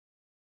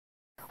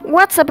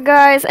What's up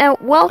guys, and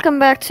welcome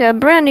back to a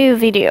brand new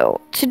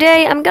video.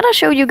 Today I'm gonna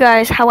show you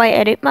guys how I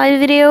edit my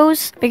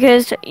videos,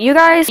 because you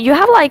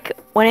have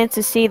wanted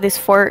to see this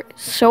for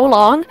so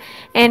long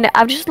and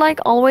I've just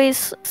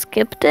always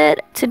skipped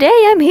it. Today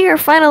I'm here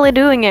finally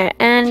doing it,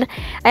 and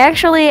I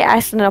actually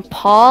asked in a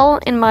poll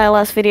in my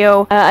last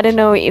video. I don't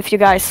know if you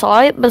guys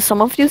saw it, but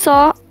some of you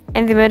saw.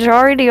 And the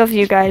majority of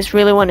you guys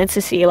really wanted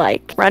to see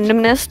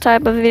randomness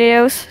type of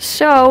videos.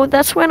 So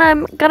that's when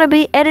I'm gonna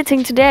be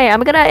editing today.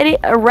 I'm gonna edit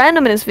a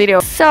randomness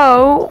video.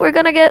 So we're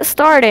gonna get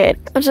started.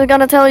 I'm just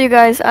gonna tell you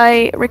guys,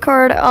 I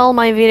record all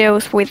my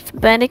videos with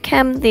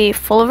Bandicam, the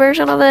full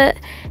version of it.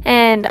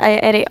 And I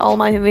edit all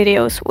my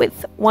videos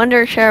with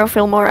Wondershare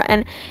Filmora.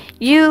 And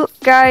you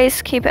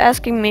guys keep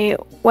asking me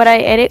what I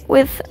edit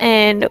with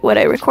and what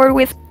I record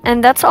with,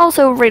 and that's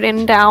also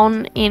written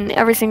down in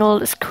every single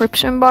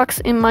description box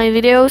in my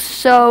videos.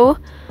 So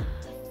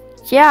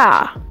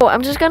yeah,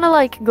 I'm just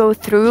gonna go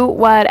through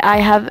what I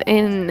have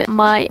in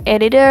my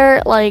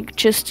editor,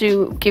 just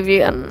to give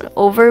you an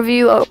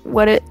overview of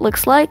what it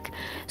looks like.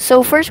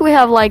 So first we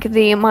have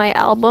the my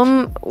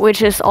album,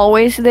 which is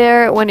always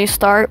there when you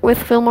start with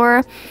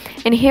Filmora,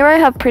 and here I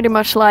have pretty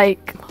much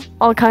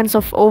all kinds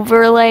of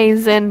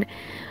overlays and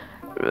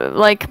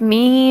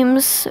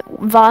memes,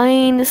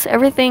 vines,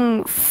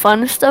 everything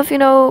fun stuff,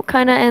 kinda.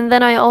 And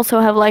then I also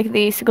have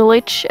these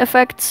glitch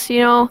effects,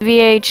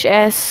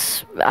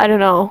 VHS, I don't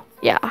know,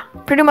 yeah,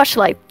 pretty much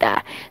like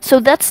that.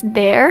 So that's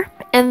there.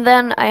 And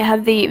then I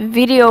have the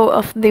video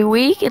of the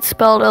week. It's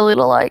spelled a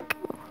little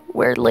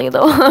weirdly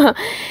though.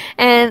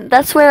 And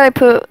that's where I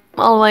put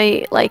all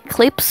my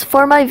clips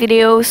for my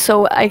videos,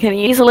 so I can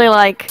easily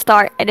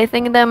start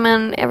editing them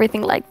and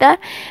everything like that.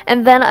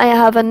 And then I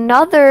have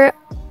another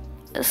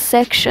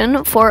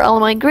section for all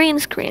my green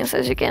screens,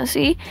 as you can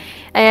see.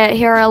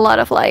 Here are a lot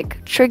of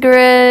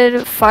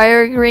triggered,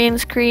 fire green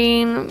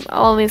screen,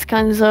 all these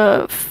kinds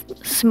of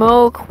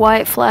smoke,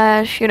 white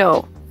flash,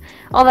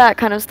 all that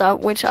kind of stuff,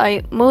 which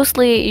I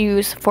mostly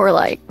use for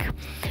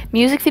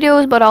music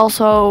videos, but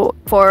also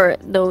for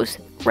those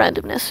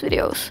randomness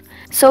videos.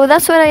 So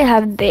that's what I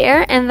have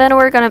there. And then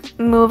we're gonna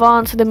move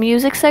on to the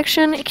music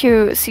section.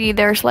 You see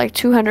there's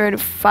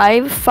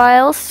 205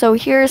 files. So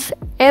here's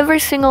every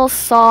single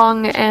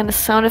song and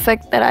sound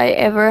effect that I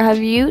ever have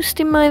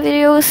used in my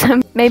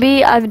videos.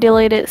 Maybe I've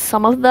deleted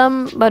some of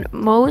them, but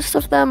most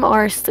of them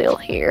are still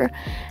here.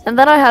 And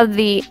then I have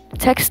the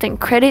text and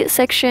credit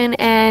section,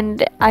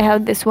 and I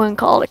have this one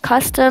called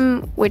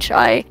custom, which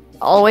I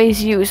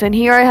always use. And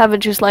here I have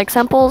just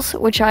samples,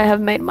 which I have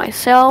made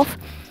myself.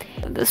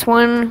 This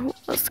one,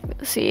 let's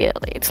see,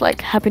 it's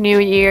Happy New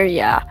Year,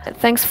 yeah.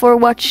 Thanks for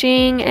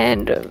watching,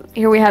 and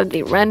here we have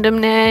the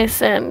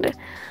randomness, and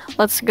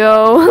let's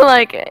go.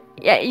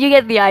 Yeah, you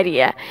get the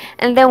idea.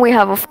 And then we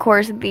have, of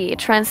course, the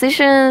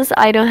transitions.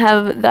 I don't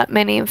have that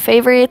many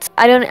favorites.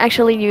 I don't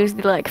actually use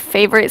the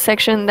favorite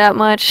section that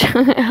much.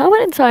 How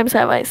many times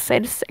have I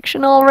said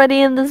section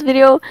already in this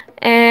video?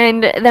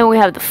 And then we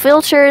have the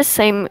filters,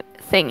 same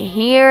thing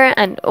here,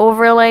 and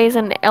overlays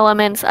and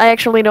elements. I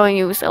actually don't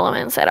use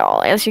elements at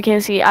all. As you can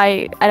see,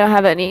 I don't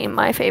have any in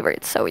my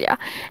favorites, so yeah.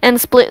 And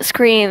split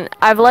screen,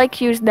 I've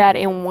used that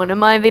in one of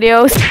my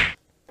videos.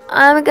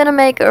 I'm gonna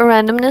make a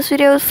randomness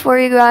videos for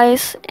you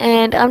guys,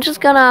 and I'm just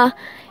gonna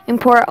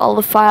import all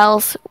the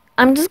files.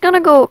 I'm just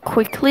gonna go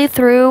quickly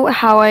through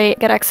how I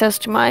get access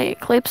to my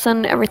clips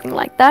and everything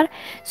like that.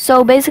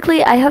 So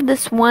basically I have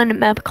this one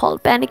map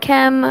called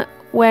Bandicam,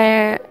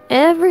 where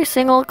every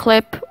single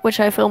clip which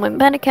I film in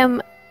Bandicam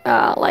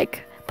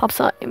pops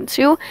up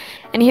into.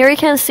 And here you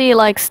can see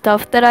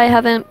stuff that I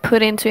haven't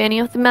put into any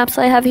of the maps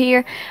I have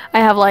here. I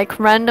have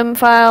random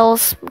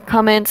files,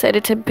 comments,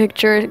 edited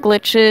pictures,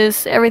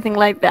 glitches, everything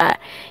like that,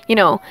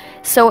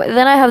 So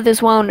then I have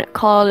this one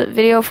called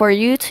video for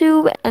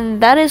YouTube,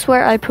 and that is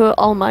where I put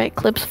all my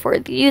clips for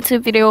the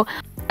YouTube video.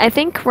 I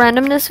think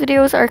randomness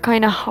videos are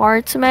kind of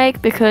hard to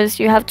make, because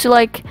you have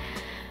to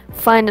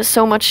find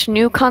so much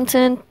new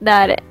content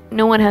that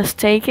no one has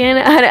taken.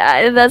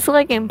 That's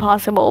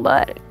impossible,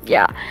 but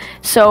yeah.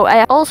 So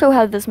I also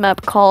have this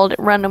map called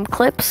random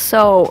clips,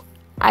 so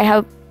I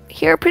have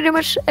here pretty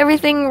much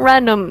everything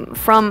random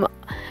from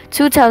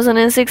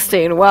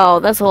 2016. Wow,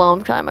 that's a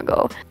long time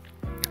ago.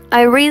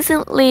 I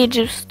recently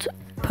just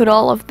put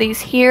all of these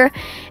here,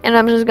 and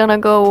I'm just gonna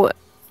go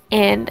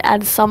and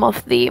add some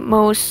of the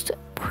most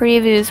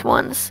previous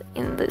ones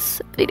in this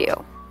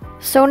video.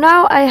 So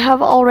now I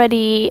have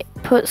already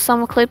put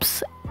some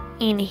clips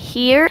in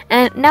here,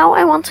 and now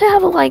I want to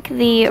have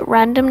the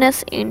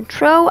randomness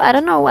intro. I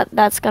don't know what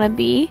that's gonna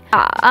be.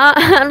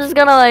 I'm just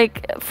gonna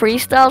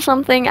freestyle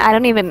something. I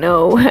don't even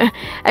know.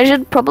 I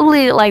should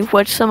probably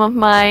watch some of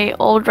my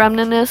old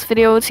randomness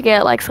video to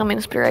get some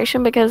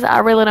inspiration, because I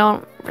really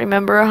don't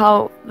remember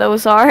how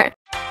those are.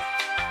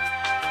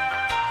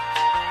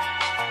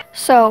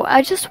 So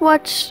I just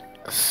watched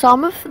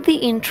some of the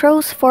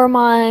intros for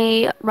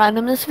my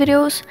randomness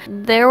videos.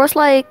 There was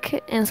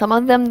in some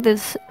of them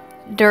this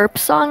derp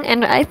song,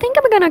 and I think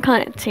I'm gonna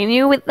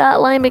continue with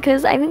that line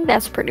because I think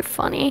that's pretty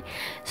funny.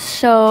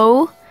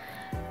 So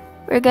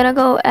we're gonna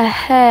go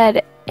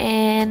ahead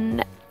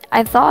and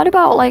I thought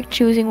about like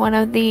choosing one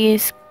of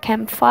these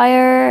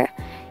campfire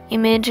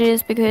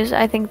images because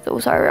I think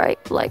those are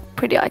like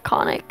pretty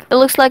iconic. It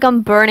looks like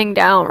I'm burning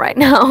down right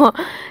now.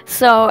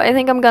 So I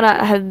think I'm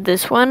gonna have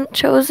this one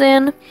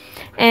chosen.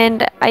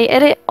 And I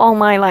edit all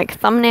my like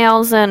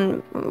thumbnails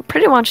and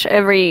pretty much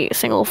every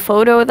single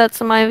photo that's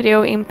in my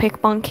video in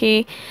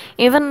PicMonkey.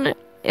 Even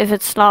if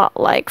it's not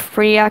like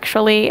free,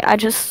 actually, I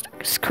just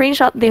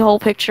screenshot the whole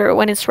picture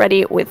when it's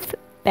ready with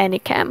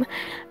Bandicam.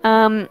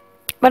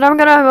 But I'm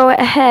gonna go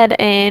ahead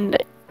and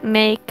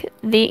make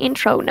the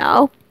intro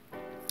now.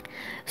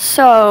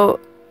 So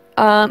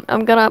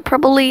I'm gonna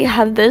probably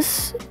have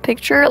this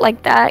picture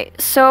like that.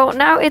 So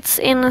now it's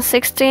in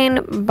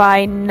 16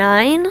 by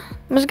 9.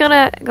 I'm just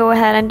gonna go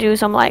ahead and do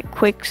some like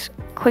quick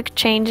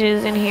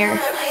changes in here.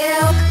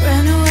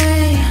 Run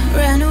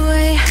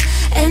away,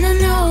 and I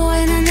know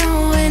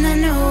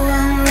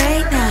I'm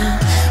right now.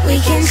 We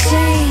can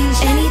change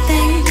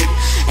anything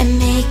and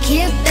make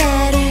it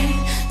better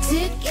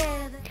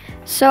together.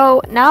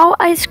 So now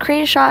I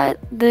screenshot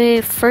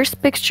the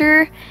first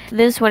picture.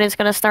 This one is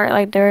gonna start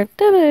like there,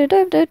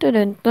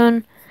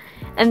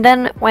 and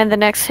then when the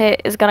next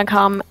hit is gonna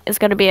come, it's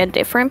gonna be a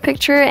different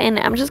picture, and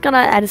I'm just gonna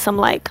add some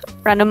like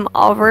random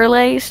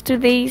overlays to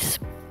these.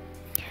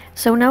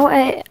 So now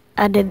I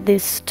added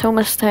this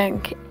Thomas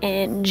Tank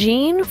and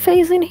Jean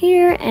face in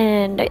here,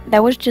 and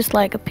that was just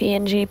like a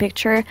PNG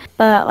picture.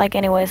 But like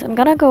anyways, I'm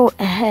gonna go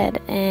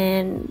ahead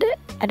and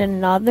add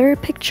another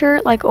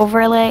picture like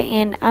overlay,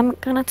 and I'm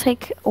gonna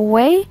take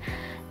away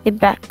the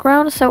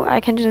background so I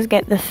can just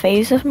get the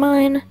face of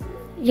mine.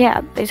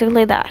 Yeah,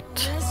 basically that.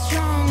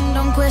 Strong,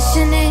 don't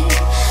question it.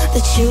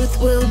 The truth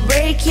will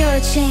break your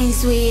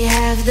chains. We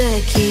have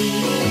the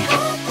key.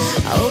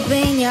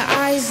 Open your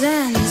eyes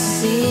and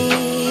see.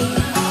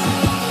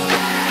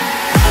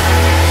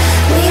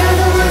 We are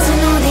the ones who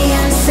know the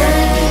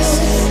answers,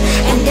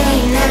 and they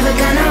ain't never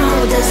gonna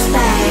hold us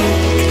back.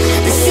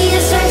 The sea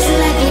is rising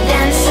like it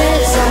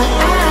dances.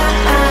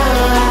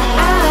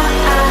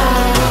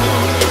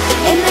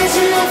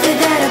 Imagine life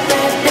without a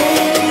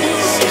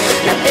purpose.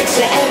 Now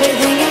picture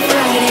everything you're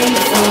fighting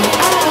for.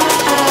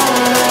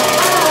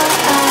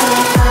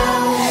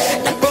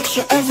 Now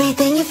picture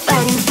everything you're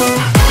fighting for.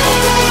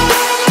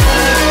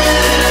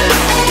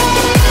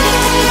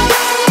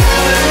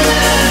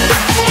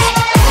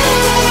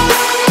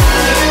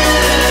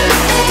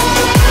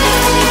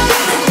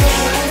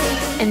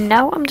 And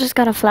now I'm just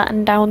gonna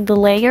flatten down the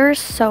layers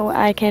so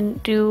I can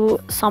do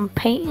some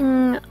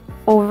painting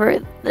over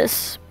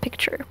this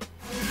picture.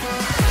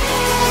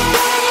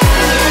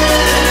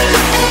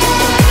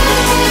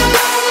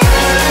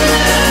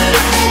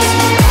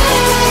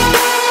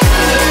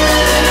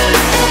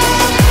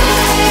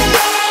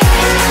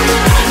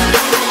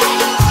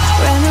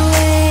 Run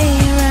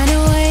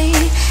away,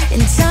 in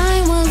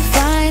time we'll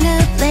find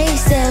a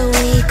place that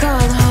we call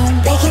home.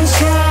 They can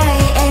try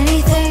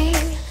anything.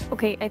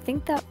 Okay, I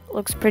think that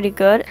looks pretty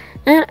good,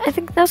 and I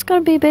think that's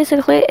gonna be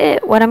basically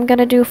it, what I'm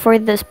gonna do for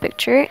this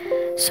picture.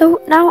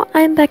 So now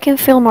I'm back in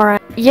Filmora.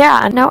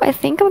 Yeah, now I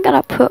think I'm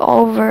gonna put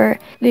over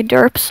the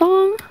derp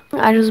song.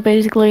 I just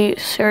basically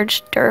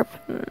searched derp,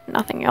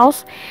 nothing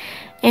else,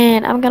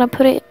 and I'm gonna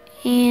put it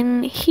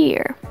in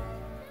here.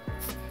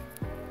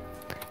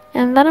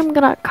 And then I'm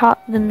gonna cut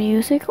the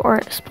music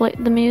or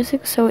split the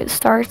music so it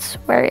starts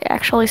where it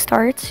actually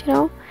starts, you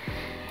know.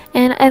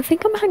 And I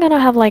think I'm gonna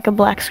have like a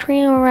black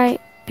screen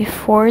right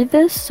before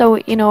this, so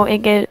you know it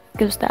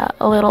gives that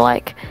a little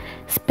like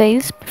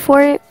space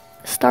before it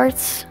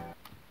starts.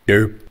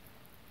 Derp.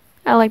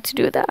 I like to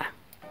do that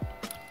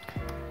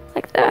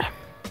like that.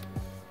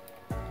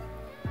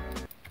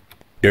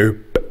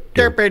 Derp.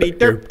 Derpity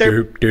derp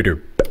derp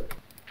derp.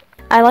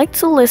 I like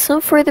to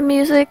listen for the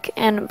music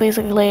and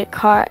basically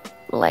cut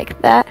like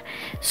that.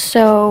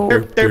 So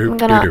I'm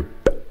gonna,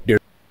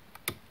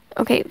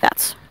 okay,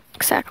 that's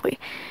exactly.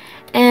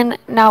 And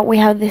now we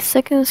have the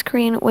second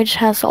screen, which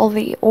has all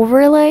the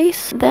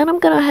overlays. Then I'm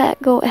gonna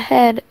go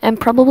ahead and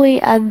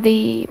probably add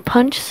the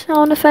punch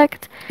sound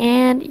effect.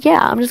 And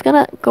yeah, I'm just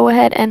gonna go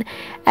ahead and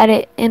add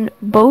it in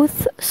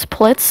both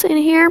splits in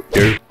here.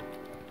 I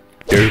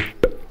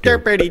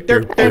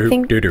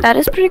think that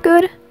is pretty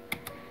good.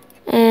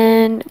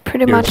 And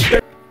pretty much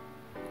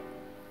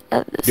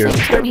at the same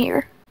time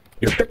here.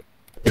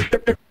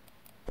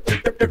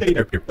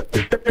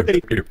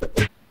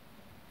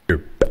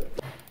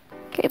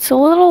 Okay, it's a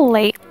little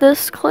late,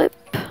 this clip.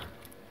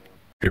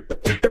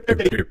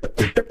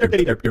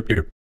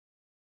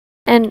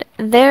 And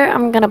there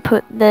I'm gonna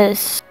put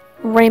this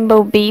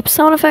rainbow beep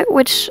sound effect,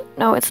 which,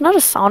 no, it's not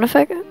a sound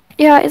effect.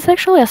 Yeah, it's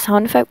actually a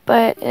sound effect,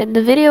 but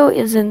the video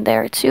is in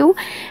there too.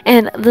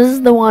 And this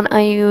is the one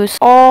I use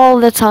all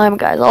the time,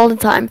 guys, all the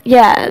time.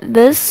 Yeah,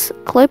 this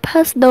clip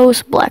has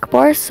those black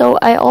bars, so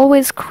I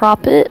always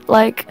crop it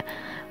like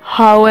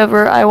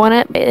however I want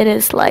it. It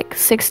is like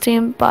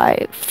 16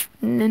 by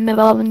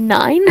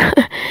 9.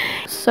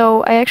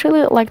 So I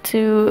actually like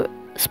to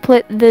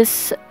split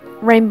this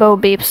rainbow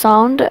beep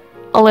sound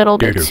a little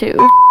bit too.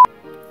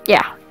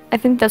 Yeah, I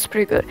think that's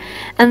pretty good.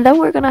 And then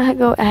we're gonna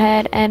go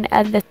ahead and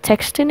add the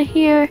text in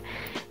here,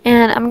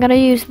 and I'm gonna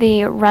use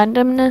the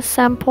randomness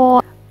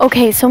sample.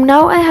 Okay, so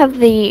now I have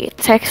the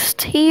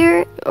text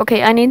here.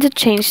 Okay, I need to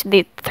change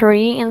the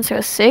 3 into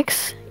a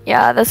 6.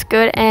 Yeah, that's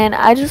good. And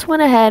I just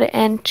went ahead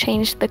and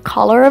changed the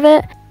color of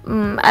it.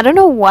 I don't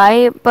know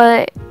why,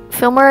 but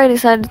Filmora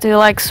decided to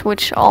like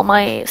switch all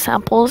my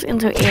samples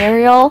into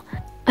Arial.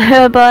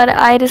 But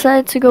I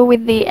decided to go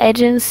with the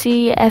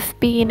agency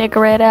FB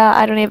Negreta.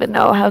 I don't even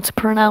know how to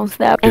pronounce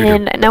that.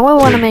 And now I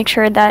want to make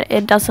sure that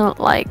it doesn't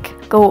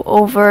like go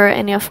over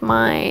any of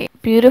my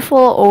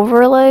beautiful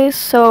overlays.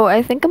 So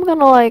I think I'm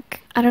gonna like,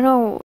 I don't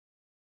know,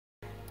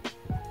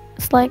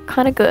 it's like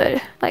kind of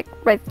good, like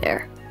right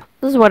there.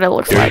 This is what it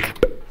looks like.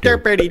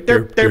 Derpity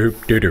derp derp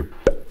derp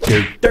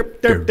derp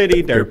derp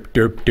derp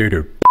derp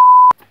derp.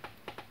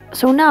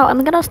 So now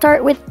I'm gonna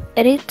start with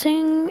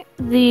editing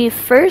the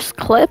first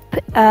clip.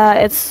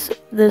 It's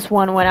this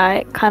one when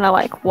I kind of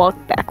like walk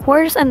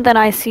backwards and then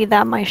I see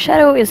that my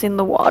shadow is in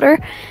the water.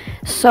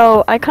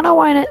 So I kind of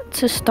want it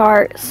to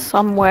start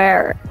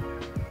somewhere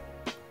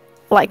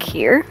like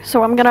here.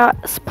 So I'm gonna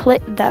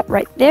split that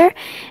right there.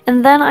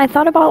 And then I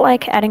thought about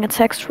like adding a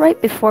text right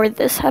before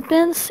this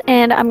happens.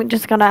 And I'm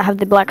just gonna have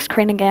the black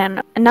screen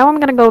again. And now I'm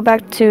gonna go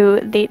back to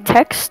the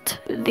text,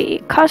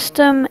 the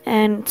custom,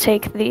 and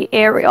take the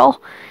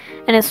Arial.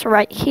 And it's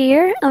right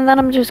here, and then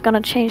I'm just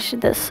gonna change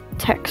this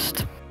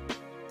text.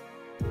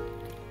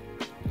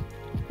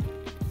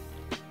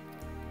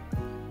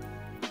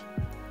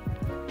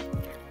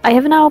 I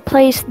have now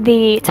placed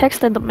the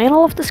text in the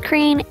middle of the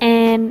screen,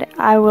 and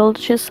I will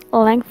just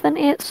lengthen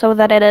it so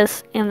that it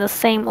is in the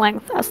same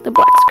length as the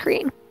black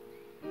screen.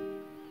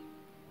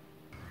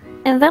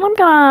 And then I'm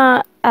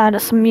gonna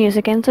add some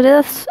music into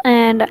this,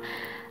 and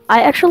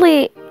I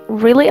actually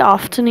really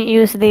often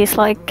use these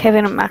like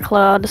Kevin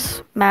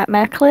MacLeod's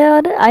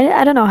MacLeod.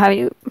 I don't know how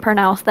you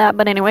pronounce that,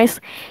 but anyways,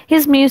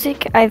 his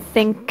music, I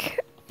think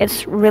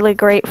it's really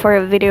great for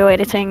video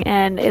editing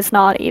and it's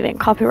not even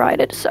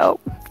copyrighted.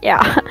 So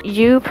yeah,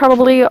 you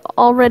probably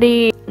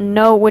already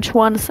know which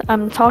ones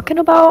I'm talking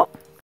about.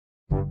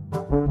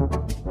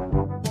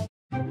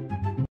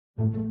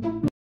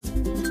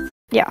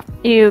 Yeah,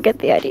 you get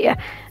the idea.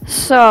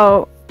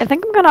 So I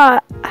think I'm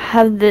gonna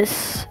have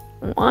this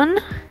one.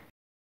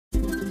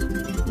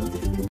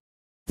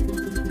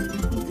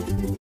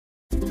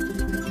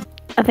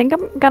 I think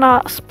I'm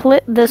gonna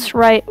split this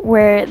right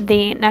where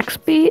the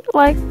next beat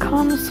like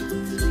comes.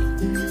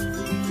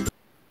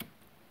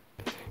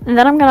 And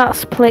then I'm gonna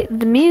split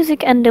the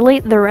music and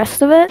delete the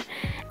rest of it.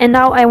 And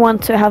now I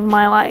want to have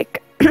my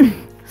like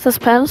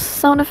suspense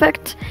sound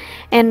effect.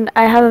 And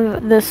I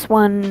have this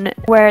one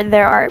where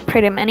there are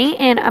pretty many,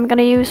 and I'm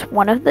gonna use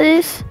one of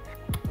these.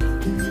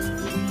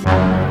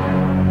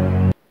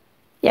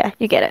 Yeah,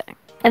 you get it.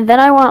 And then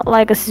I want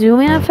like a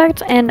zoom in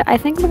effect, and I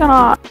think I'm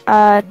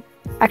gonna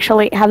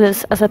actually have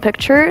this as a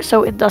picture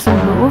so it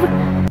doesn't move.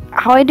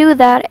 How I do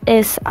that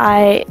is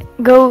I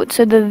go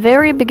to the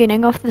very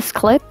beginning of this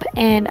clip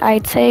and I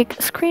take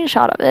a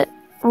screenshot of it.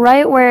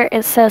 Right where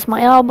it says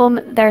my album,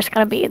 there's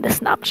gonna be the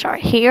snapshot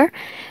here.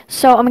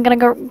 So I'm gonna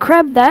go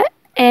grab that,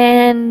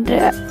 and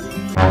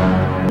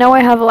now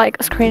I have like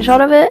a screenshot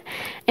of it,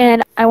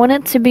 and I want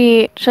it to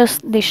be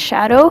just the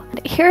shadow.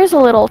 Here's a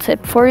little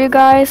tip for you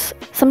guys.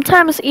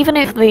 Sometimes even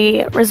if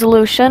the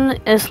resolution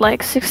is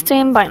like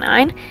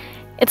 16:9,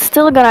 it's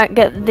still gonna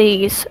get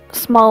these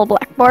small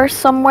black bars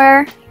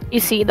somewhere. You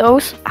see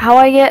those? How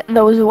I get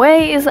those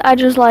away is I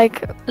just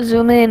like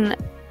zoom in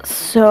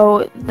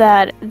so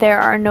that there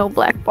are no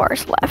black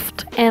bars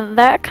left. And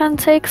that can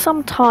take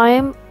some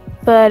time,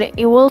 but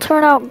it will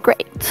turn out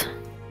great.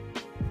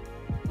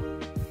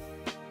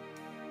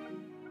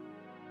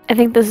 I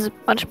think this is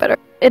much better.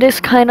 It is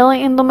kind of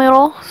in the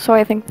middle, so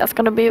I think that's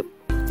gonna be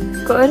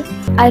good.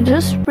 I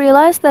just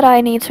realized that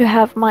I need to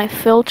have my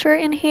filter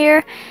in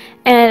here,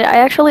 and I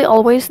actually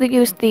always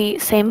use the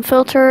same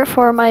filter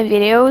for my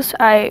videos.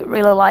 I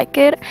really like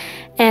it.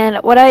 And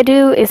what I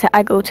do is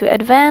I go to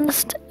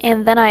advanced,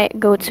 and then I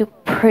go to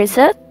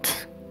preset.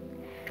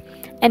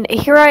 And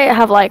here I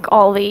have like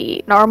all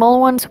the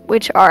normal ones,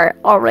 which are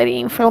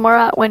already in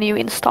Filmora when you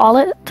install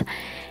it.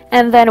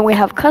 And then we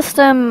have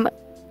custom,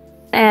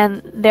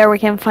 and there we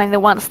can find the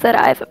ones that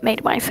I've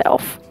made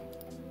myself.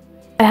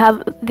 I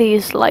have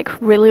these like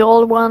really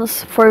old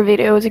ones for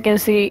videos. You can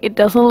see it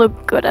doesn't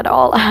look good at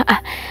all.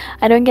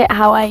 I don't get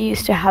how I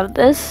used to have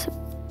this,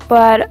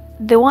 but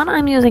the one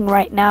I'm using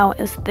right now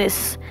is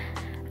this.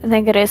 I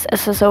think it is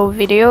SSO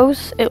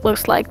videos. It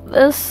looks like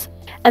this.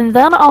 And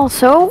then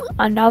also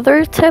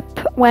another tip,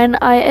 when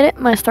I edit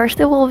my Star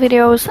Stable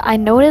videos, I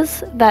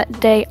notice that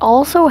they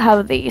also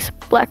have these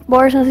black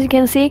bars, as you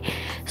can see.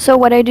 So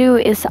what I do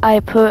is I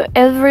put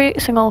every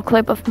single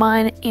clip of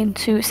mine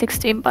into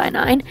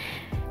 16:9,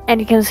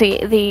 and you can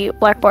see the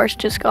black bars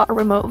just got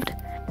removed.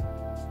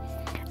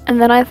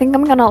 And then I think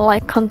I'm gonna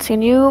like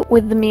continue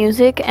with the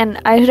music, and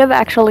I should have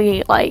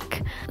actually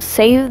like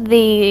saved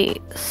the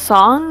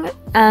song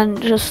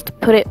and just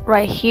put it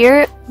right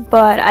here,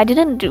 but I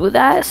didn't do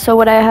that. So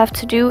what I have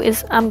to do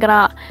is I'm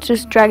gonna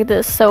just drag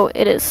this so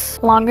it is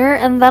longer,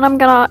 and then I'm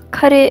gonna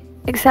cut it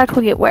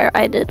exactly where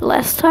I did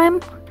last time,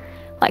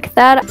 like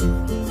that.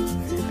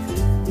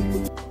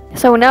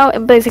 So now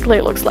it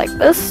basically looks like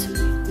this.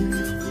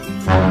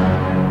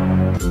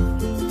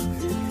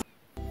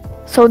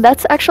 So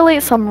that's actually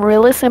some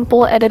really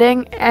simple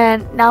editing,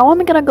 and now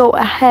I'm gonna go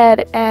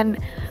ahead and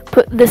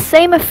put the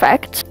same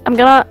effect. I'm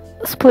gonna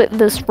split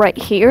this right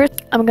here.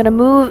 I'm gonna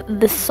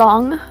move the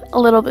song a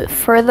little bit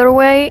further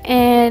away,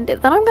 and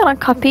then I'm gonna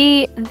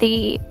copy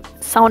the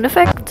sound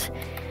effect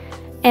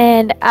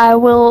and I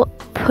will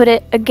put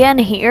it again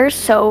here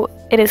so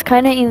it is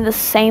kind of in the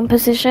same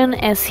position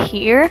as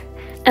here.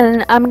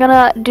 And I'm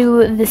gonna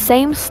do the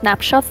same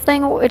snapshot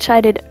thing which I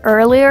did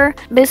earlier.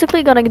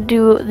 Basically gonna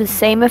do the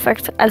same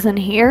effect as in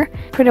here,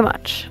 pretty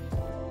much.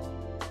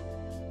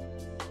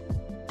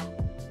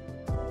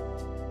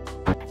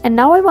 And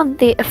now I want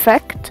the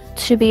effect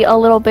to be a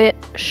little bit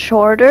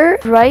shorter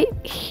right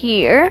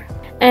here.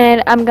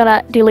 And I'm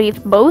gonna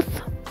delete both.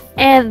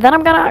 And then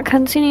I'm gonna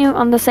continue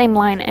on the same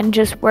line and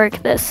just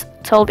work this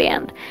till the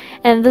end.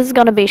 And this is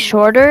gonna be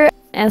shorter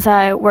as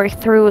I work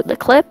through the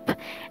clip,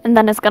 and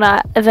then it's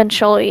gonna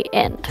eventually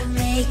end.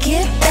 Make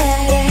it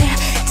better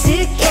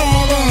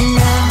together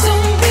now.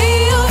 Don't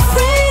be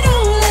afraid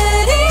of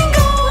letting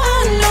go.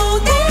 I know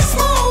there's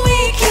more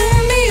we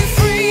can be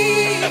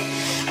free.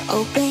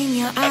 Open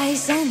your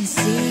eyes and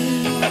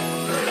see.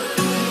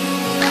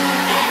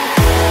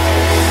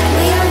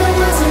 We are the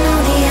ones who know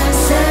the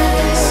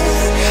answers,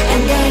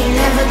 and they ain't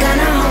never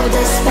gonna hold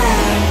us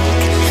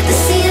back. The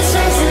sea is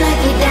rising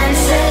like we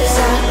dancers.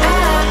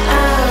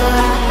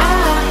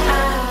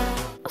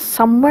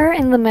 Somewhere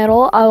in the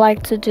middle, I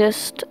like to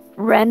just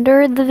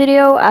render the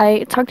video.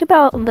 I talked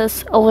about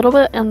this a little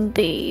bit in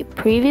the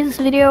previous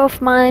video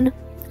of mine.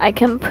 I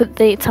can put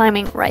the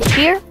timing right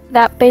here.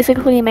 That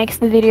basically makes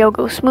the video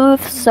go smooth,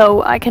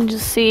 so I can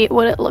just see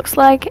what it looks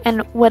like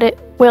and what it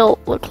will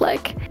look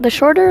like. The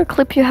shorter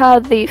clip you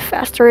have, the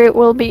faster it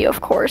will be,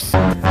 of course.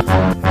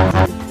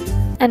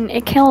 And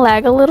it can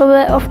lag a little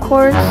bit, of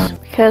course,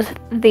 because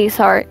these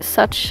are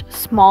such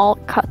small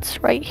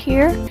cuts right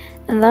here.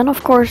 And then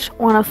of course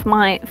one of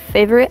my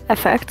favorite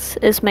effects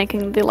is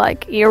making the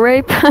like ear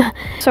rape.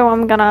 So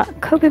I'm gonna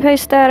copy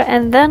paste that,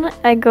 and then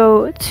I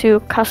go to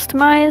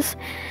customize,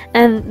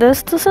 and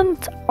this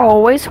doesn't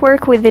always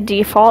work with the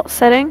default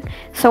setting,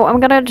 so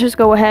I'm gonna just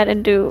go ahead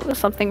and do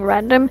something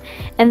random,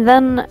 and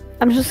then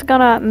I'm just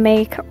gonna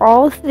make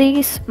all of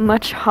these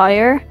much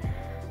higher,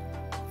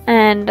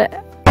 and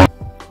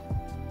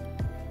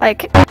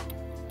like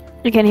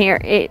you can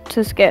hear it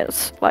just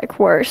gets like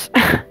worse.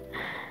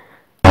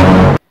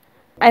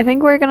 I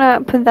think we're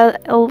gonna put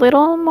that a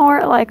little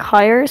more like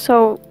higher,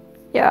 so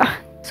yeah.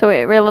 So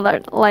it really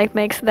like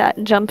makes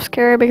that jump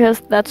scare, because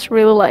that's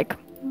really like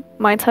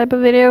my type of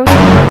videos.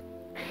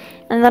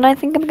 And then I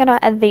think I'm gonna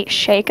add the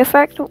shake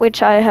effect,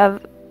 which I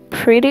have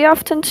pretty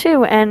often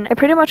too, and I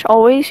pretty much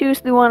always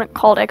use the one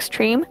called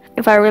extreme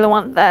if I really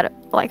want that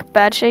like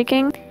bad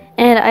shaking.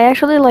 And I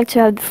actually like to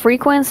have the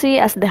frequency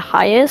as the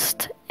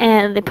highest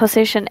and the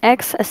position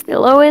X as the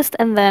lowest,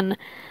 and then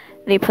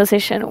the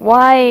position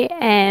Y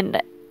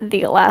and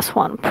the last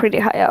one pretty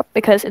high up,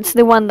 because it's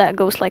the one that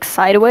goes like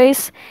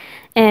sideways,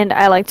 and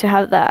I like to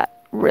have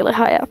that really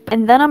high up.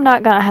 And then I'm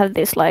not gonna have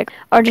this like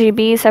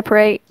RGB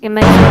separate.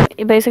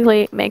 It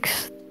basically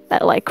makes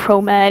that like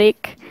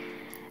chromatic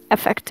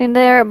effect in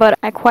there, but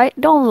I quite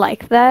don't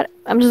like that.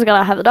 I'm just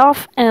gonna have it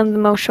off, and the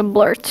motion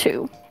blur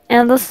too.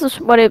 And this is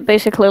what it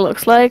basically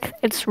looks like.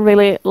 It's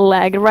really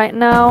lagged right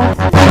now.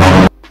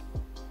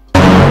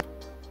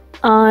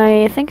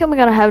 I think I'm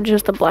gonna have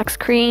just a black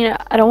screen.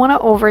 I don't want to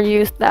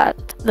overuse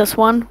this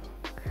one.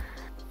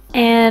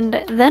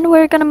 And then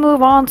we're gonna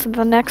move on to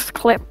the next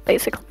clip,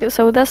 basically.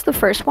 So that's the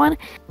first one.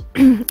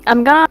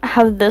 I'm gonna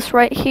have this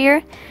right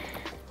here.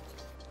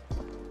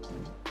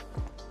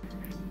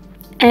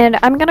 And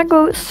I'm gonna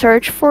go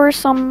search for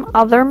some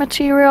other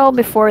material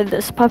before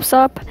this pops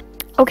up.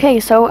 Okay,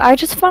 so I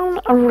just found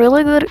a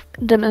really good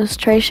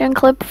demonstration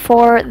clip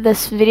for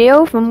this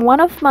video from one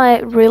of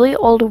my really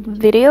old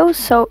videos.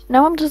 So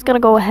now I'm just gonna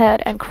go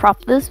ahead and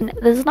crop this.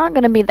 This is not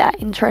gonna be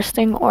that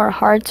interesting or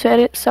hard to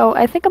edit, so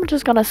I think I'm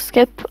just gonna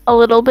skip a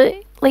little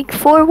bit, like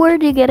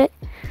forward, you get it?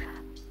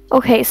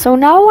 Okay, so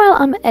now while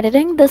I'm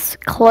editing this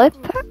clip,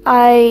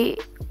 I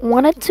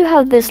wanted to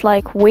have this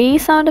like Wii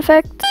sound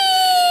effect.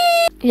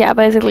 Yeah,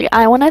 basically,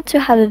 I wanted to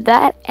have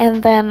that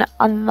and then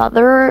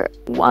another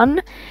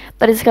one,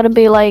 but it's gonna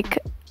be like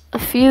a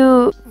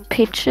few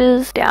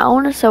pitches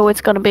down, so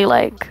it's gonna be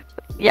like,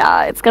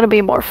 yeah, it's gonna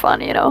be more fun,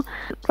 you know?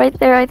 Right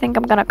there, I think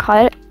I'm gonna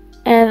cut it,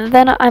 and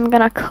then I'm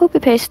gonna copy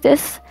paste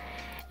this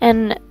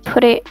and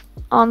put it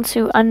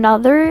onto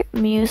another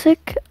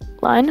music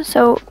line,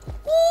 so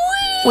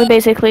we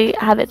basically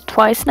have it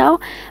twice now,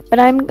 but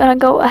I'm gonna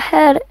go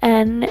ahead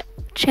and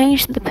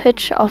change the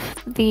pitch of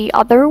the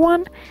other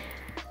one.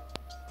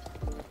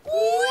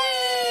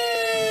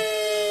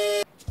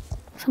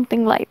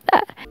 Something like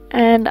that.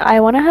 And I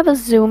want to have a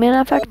zoom in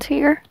effect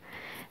here.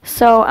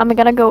 So I'm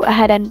gonna go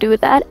ahead and do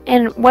that.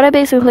 And what I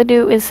basically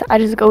do is I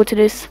just go to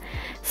this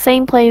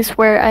same place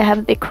where I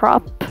have the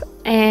crop,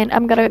 and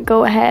I'm gonna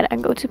go ahead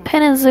and go to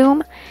pen and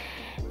zoom.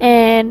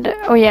 And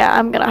oh yeah,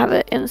 I'm gonna have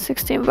it in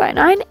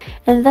 16:9,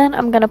 and then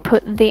I'm gonna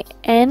put the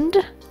end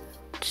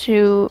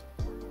to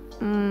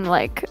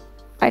like,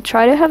 I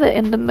try to have it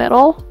in the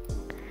middle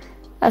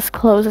as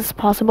close as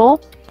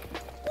possible.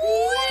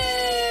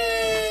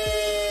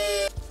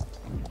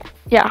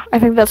 Yeah, I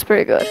think that's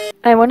pretty good.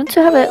 I wanted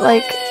to have it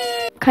like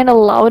kind of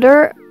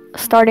louder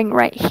starting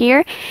right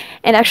here,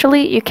 and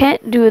actually you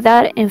can't do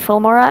that in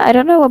Filmora. I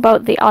don't know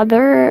about the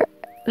other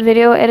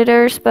video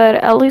editors, but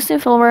at least in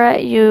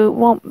Filmora you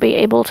won't be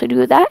able to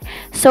do that.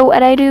 So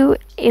what I do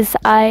is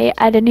I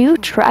add a new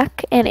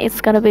track, and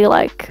it's gonna be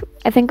like,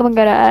 I think I'm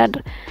gonna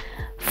add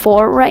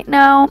 4 right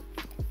now.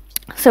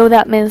 So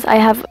that means I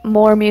have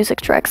more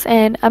music tracks,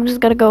 and I'm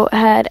just gonna go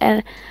ahead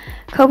and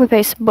copy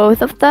paste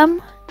both of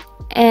them,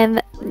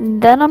 and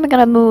then I'm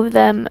gonna move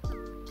them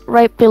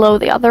right below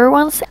the other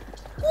ones.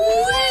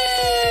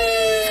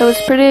 So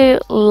it's pretty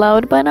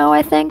loud by now,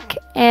 I think.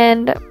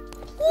 And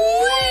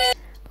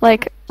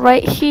like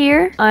right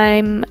here,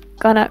 I'm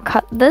gonna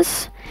cut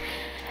this,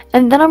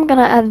 and then I'm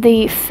gonna add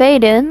the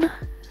fade in.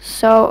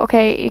 So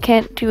okay, you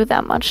can't do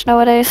that much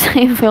nowadays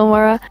in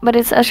Filmora, but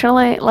it's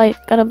actually like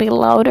gonna be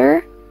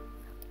louder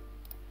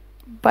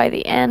by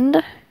the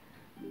end,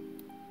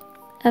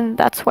 and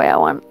that's why I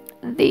want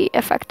the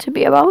effect to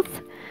be about.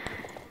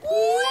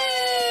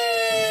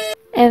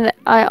 And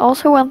I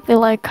also want the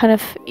like kind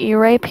of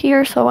E-rape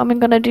here, so I'm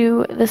gonna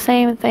do the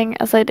same thing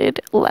as I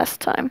did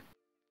last time.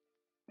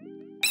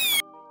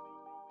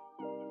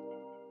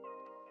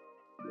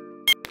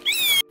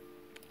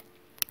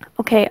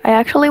 Okay, I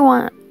actually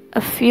want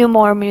a few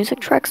more music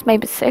tracks,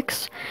 maybe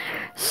 6.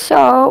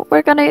 So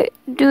we're gonna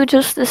do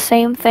just the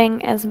same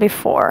thing as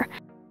before.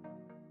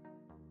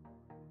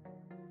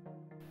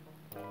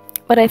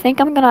 But I think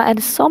I'm gonna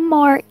add some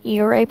more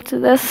E-rape to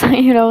this,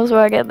 you know, so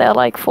I get that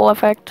like full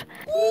effect.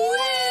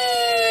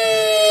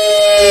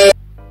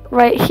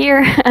 Right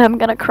here, I'm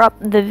gonna crop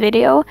the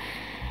video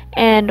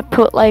and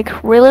put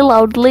like really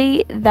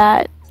loudly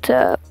that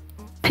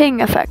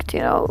ping effect, you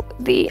know,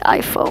 the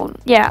iPhone.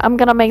 Yeah, I'm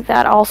gonna make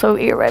that also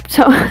E-rape.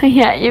 So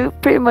yeah, you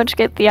pretty much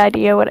get the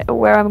idea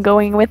where I'm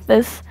going with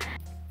this.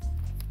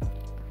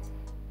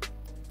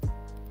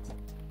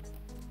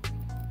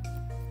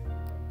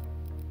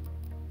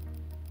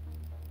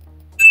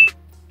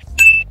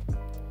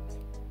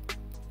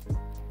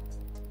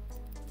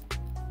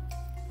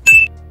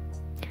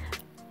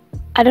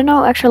 I don't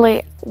know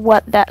actually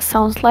what that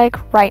sounds like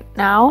right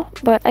now,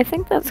 but I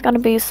think that's gonna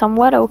be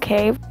somewhat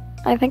okay.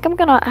 I think I'm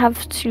gonna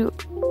have to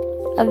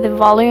add the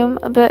volume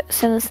a bit,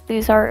 since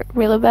these are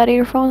really bad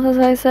earphones, as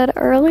I said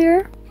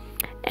earlier.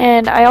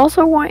 And I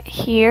also want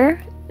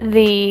here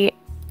the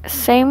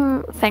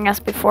same thing as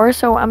before,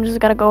 so I'm just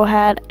gonna go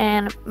ahead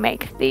and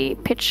make the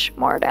pitch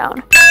more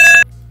down.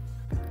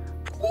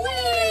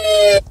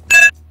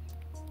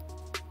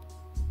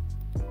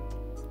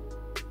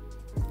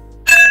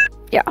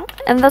 Yeah,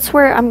 and that's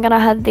where I'm gonna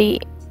have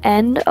the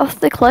end of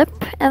the clip,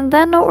 and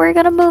then we're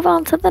gonna move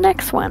on to the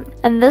next one.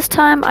 And this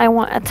time I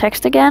want a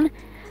text again.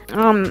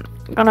 I'm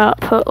gonna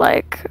put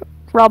like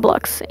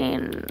Roblox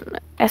in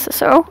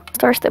SSO,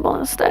 Star Stable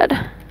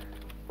instead.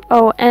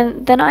 Oh,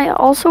 and then I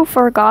also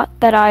forgot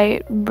that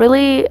I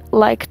really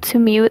like to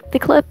mute the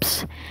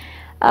clips,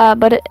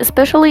 but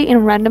especially in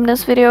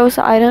randomness videos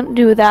I don't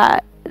do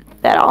that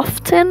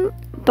often.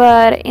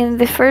 But in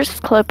the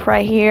first clip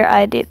right here,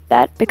 I did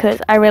that because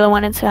I really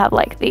wanted to have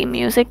like the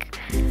music.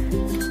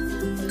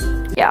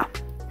 Yeah.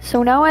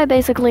 So now I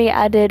basically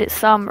added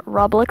some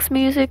Roblox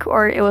music,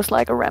 or it was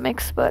like a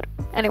remix, but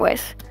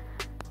anyways.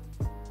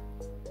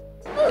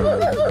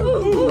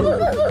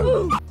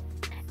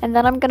 And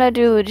then I'm gonna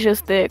do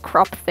just the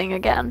crop thing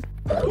again.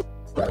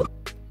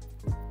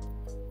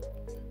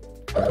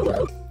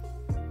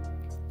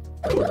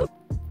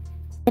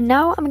 And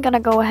now I'm gonna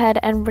go ahead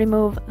and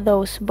remove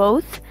those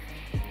both.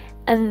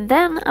 And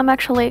then I'm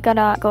actually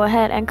gonna go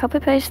ahead and copy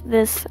paste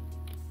this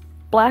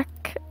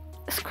black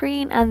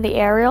screen and the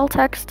Arial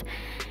text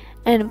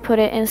and put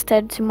it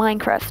instead to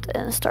Minecraft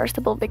and Star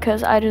Stable,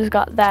 because I just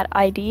got that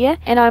idea.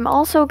 And I'm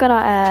also gonna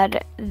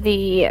add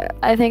the,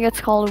 I think it's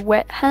called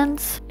wet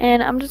hands,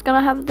 and I'm just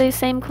gonna have the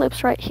same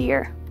clips right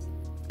here.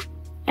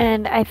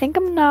 And I think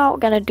I'm now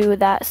gonna do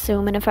that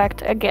zoom in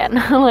effect again.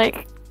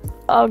 Like,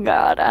 oh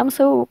god, I'm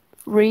so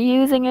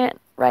reusing it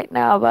right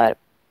now, but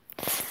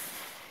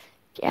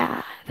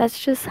yeah, that's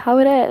just how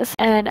it is.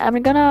 And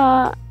I'm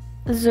gonna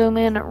zoom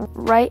in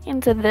right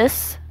into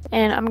this,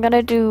 and I'm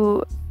gonna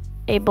do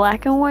a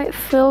black and white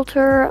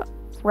filter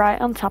right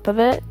on top of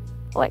it,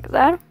 like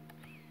that.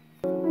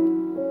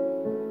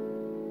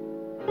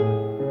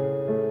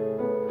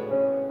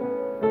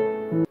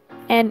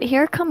 And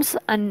here comes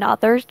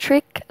another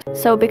trick.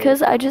 So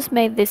because I just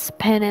made this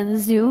pen and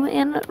zoom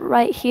in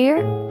right here,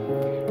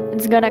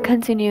 it's gonna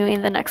continue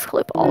in the next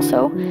clip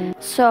also.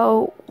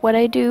 So what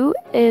I do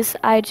is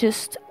I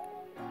just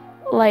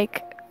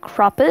like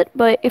crop it,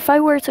 but if I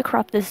were to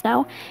crop this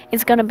now,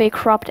 it's gonna be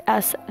cropped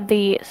as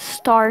the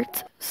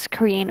start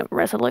screen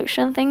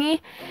resolution thingy.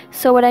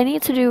 So what I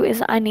need to do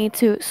is I need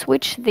to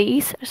switch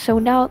these. So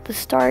now the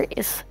start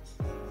is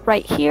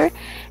right here,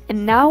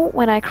 and now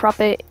when I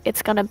crop it,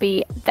 it's gonna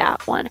be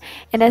that one.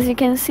 And as you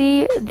can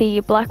see, the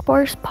black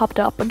bars popped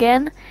up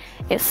again.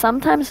 It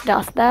sometimes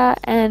does that,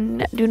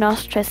 and do not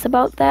stress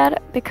about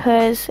that,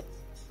 because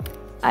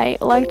I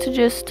like to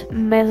just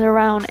mess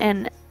around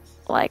and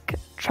like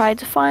try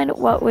to find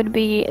what would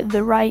be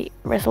the right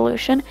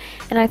resolution,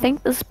 and I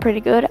think this is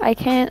pretty good. I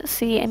can't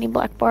see any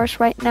black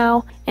bars right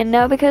now, and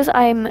now because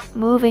I'm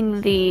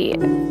moving the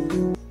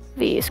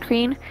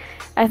screen,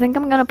 I think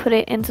I'm gonna put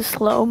it into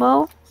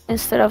slow-mo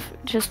instead of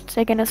just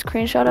taking a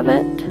screenshot of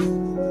it.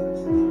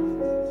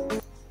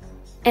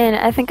 And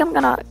I think I'm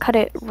gonna cut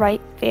it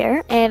right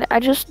there, and I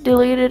just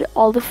deleted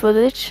all the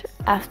footage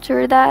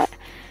after that,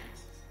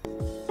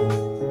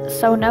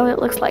 so now it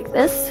looks like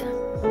this.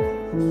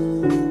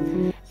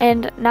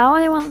 And now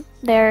I want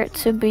there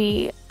to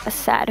be a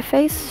sad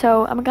face,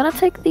 so I'm gonna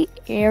take the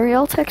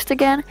Arial text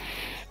again,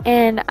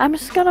 and I'm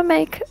just gonna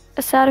make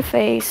a sad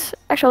face.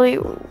 Actually,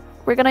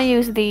 we're gonna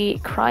use the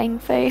crying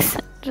face,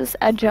 just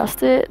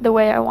adjust it the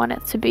way I want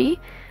it to be.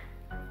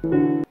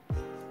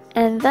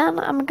 And then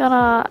I'm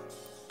gonna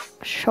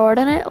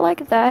shorten it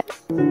like that,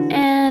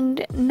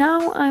 and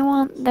now I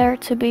want there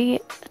to be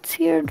a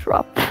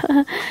teardrop.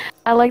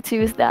 I like to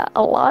use that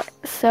a lot,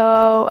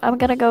 so I'm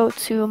gonna go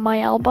to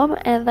my album,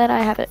 and then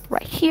I have it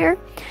right here.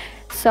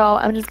 So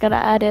I'm just gonna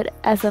add it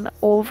as an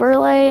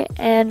overlay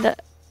and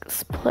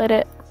split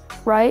it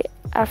right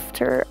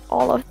after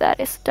all of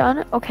that is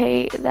done.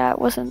 Okay, that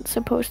wasn't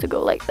supposed to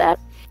go like that.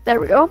 There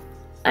we go.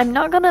 I'm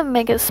not gonna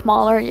make it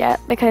smaller yet,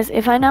 because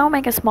if I now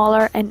make it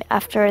smaller and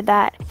after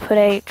that put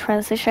a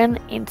transition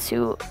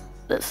into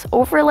this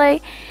overlay,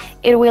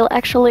 it will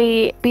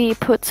actually be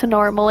put to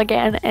normal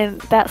again, and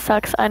that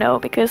sucks, I know,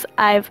 because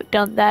I've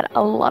done that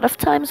a lot of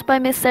times by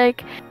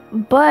mistake.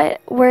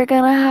 But we're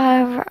gonna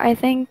have, I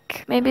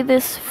think, maybe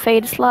this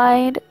fade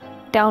slide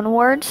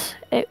downwards.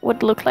 It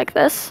would look like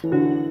this.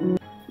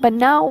 But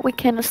now we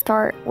can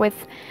start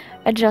with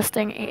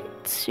adjusting it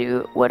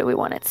to what we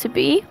want it to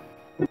be.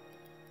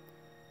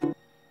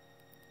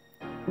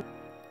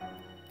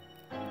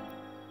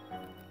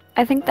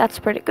 I think that's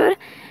pretty good.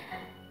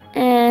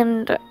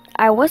 And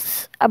I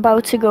was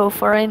about to go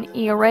for an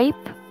ear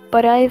rape,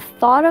 but I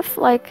thought of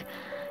like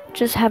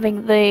just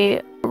having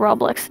the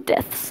Roblox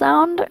death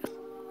sound.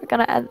 We're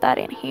gonna add that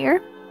in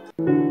here.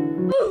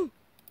 And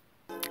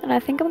I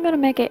think I'm gonna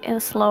make it in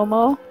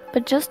slow-mo,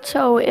 but just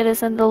so it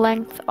is in the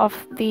length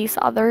of these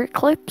other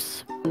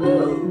clips.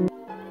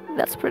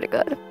 That's pretty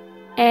good.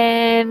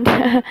 And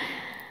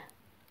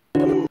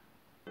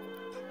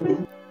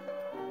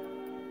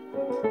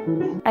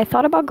I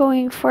thought about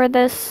going for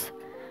this,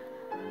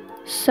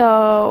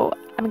 so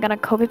I'm gonna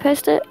copy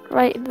paste it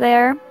right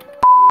there.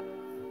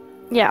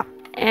 Yeah,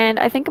 and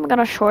I think I'm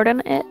gonna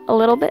shorten it a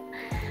little bit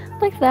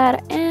like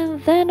that, and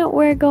then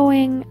we're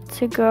going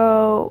to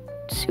go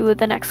to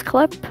the next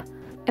clip.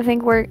 I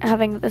think we're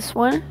having this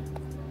one,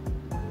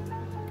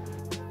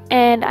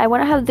 and I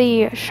want to have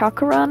the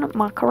Chacaron,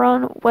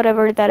 Macaron,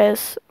 whatever that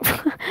is,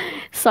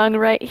 song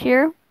right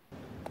here.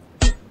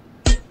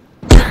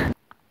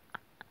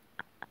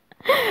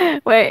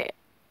 Wait,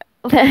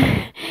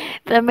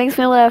 that makes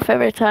me laugh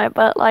every time,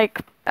 but like,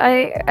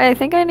 I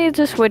think I need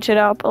to switch it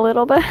up a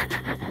little bit.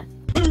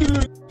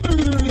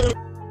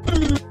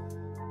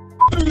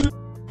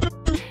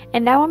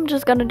 And now I'm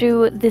just gonna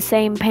do the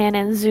same pan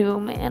and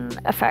zoom in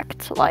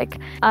effect. Like,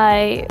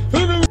 I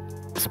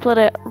split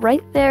it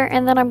right there,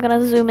 and then I'm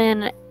gonna zoom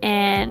in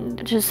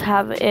and just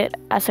have it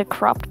as a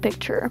cropped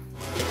picture.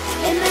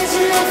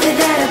 Imagine life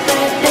without a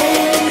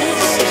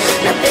purpose.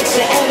 Now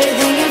picture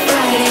everything you're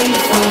fighting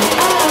for.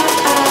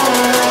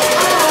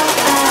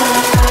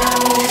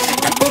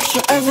 Now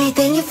picture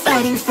everything you're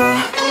fighting for.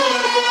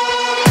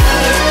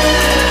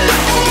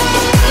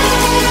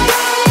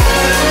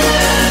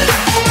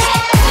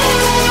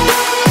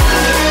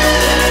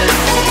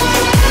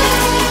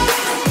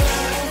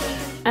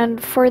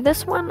 And for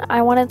this one,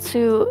 I wanted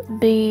to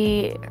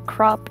be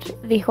cropped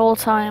the whole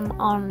time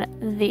on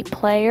the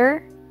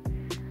player.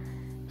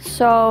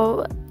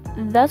 So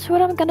that's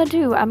what I'm gonna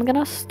do. I'm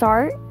gonna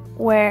start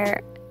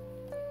where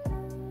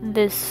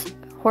this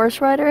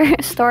horse rider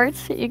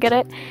starts, you get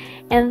it?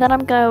 And then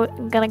I'm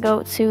gonna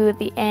go to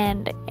the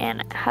end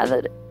and have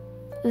it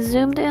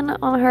zoomed in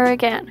on her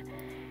again.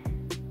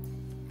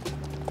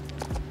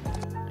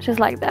 Just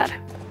like that.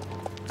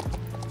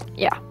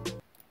 Yeah.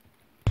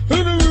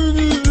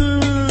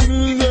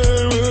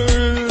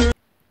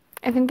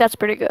 I think that's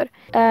pretty good.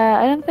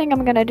 I don't think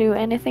I'm gonna do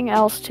anything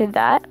else to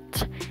that.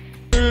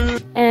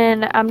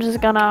 And I'm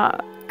just gonna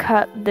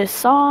cut this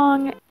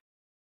song.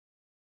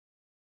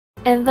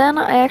 And then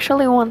I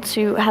actually want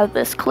to have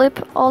this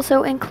clip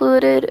also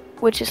included,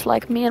 which is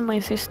like me and my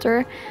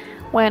sister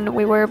when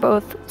we were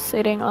both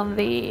sitting on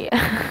the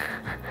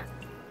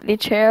the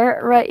chair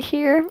right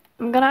here.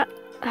 I'm gonna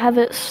have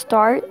it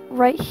start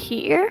right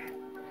here.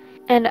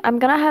 And I'm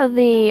gonna have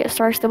the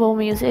Star Stable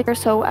music,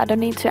 so I don't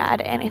need to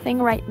add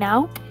anything right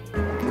now.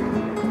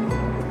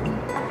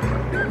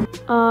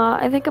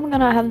 I think I'm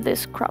gonna have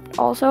this cropped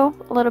also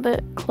a little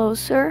bit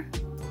closer.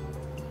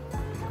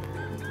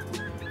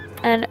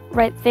 And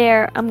right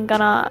there, I'm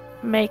gonna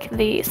make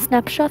the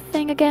snapshot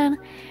thing again,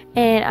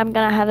 and I'm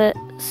gonna have it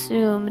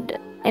zoomed.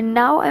 And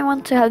now I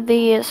want to have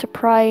the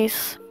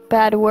surprise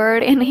bad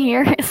word in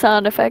here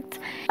sound effect.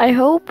 I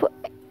hope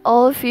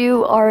all of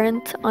you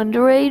aren't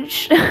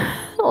underage.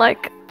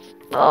 Like,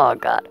 oh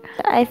god.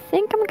 I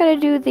think I'm gonna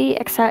do the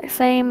exact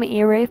same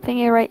earring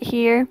thingy right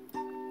here.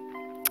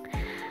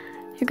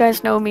 You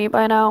guys know me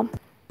by now.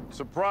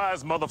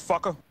 Surprise,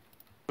 motherfucker.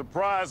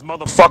 Surprise,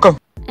 motherfucker.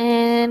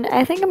 And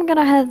I think I'm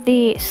gonna have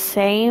the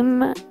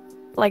same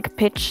like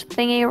pitch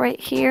thingy right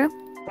here.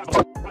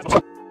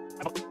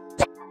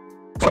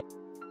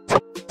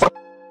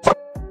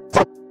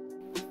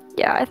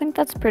 Yeah, I think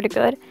that's pretty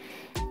good.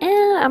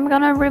 And I'm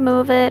gonna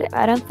remove it.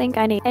 I don't think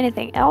I need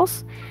anything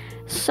else.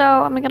 So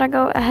I'm gonna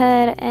go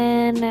ahead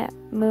and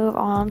move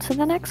on to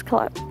the next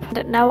clip.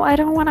 Now I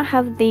don't want to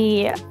have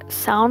the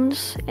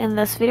sounds in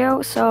this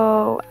video,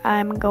 so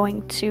I'm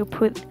going to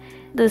put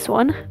this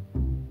one.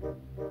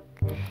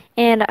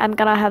 And I'm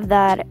gonna have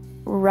that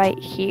right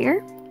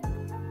here.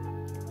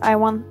 I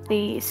want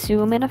the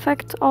zoom in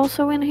effect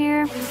also in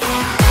here.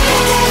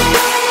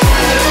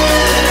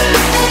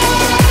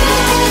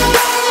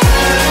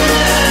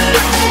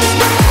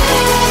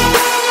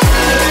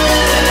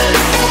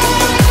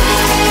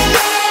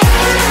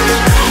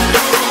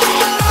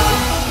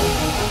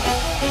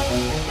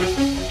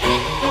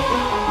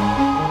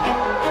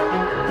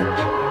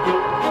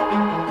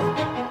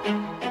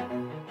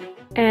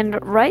 And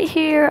right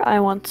here, I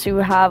want to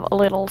have a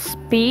little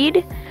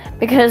speed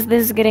because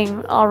this is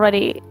getting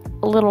already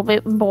a little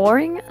bit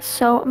boring.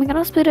 So I'm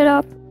gonna speed it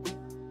up.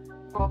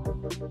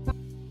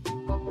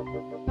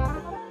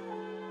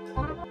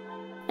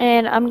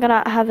 And I'm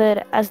gonna have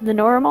it as the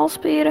normal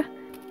speed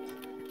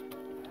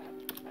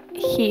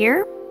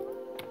here.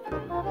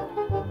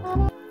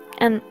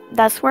 And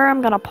that's where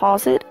I'm gonna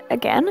pause it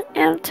again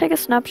and take a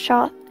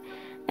snapshot.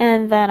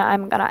 And then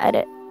I'm gonna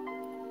edit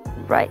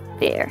right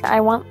there.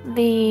 I want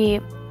the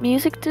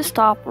music to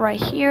stop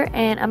right here,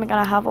 and I'm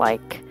gonna have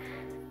like,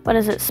 what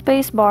is it,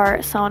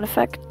 spacebar sound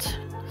effect.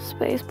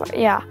 Spacebar,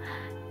 yeah.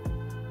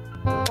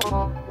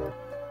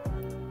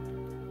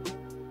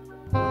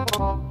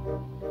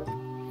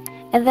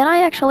 And then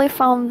I actually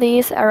found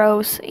these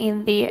arrows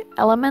in the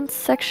elements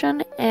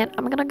section, and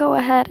I'm gonna go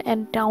ahead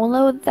and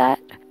download that.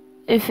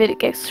 If it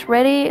gets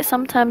ready,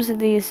 sometimes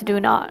these do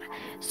not.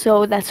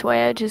 So that's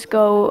why I just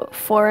go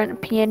for a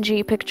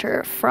PNG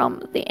picture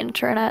from the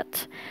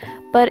internet.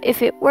 But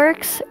if it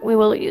works, we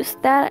will use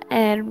that,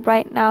 and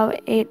right now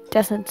it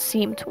doesn't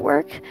seem to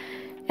work.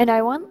 And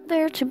I want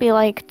there to be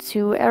like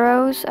 2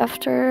 arrows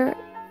after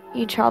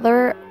each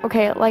other.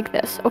 Okay, like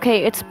this.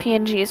 Okay, it's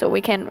PNG, so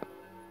we can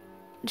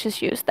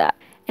just use that.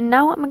 And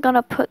now I'm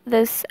gonna put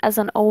this as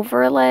an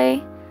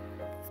overlay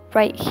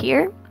right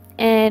here.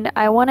 And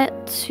I want it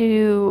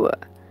to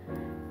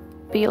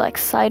be like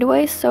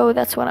sideways, so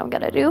that's what I'm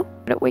gonna do.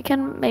 But we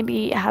can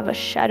maybe have a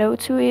shadow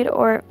to it,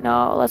 or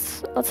no,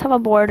 let's have a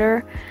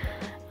border.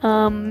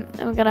 I'm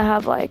gonna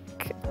have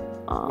like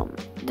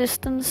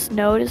distance,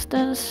 no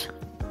distance,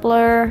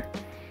 blur,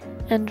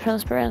 and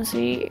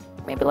transparency,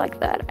 maybe like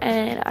that.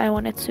 And I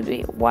want it to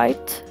be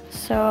white,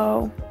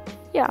 so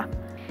yeah.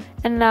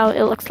 And now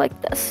it looks like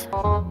this.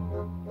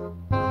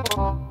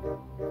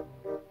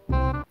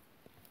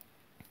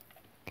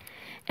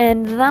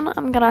 And then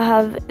I'm gonna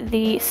have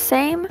the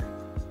same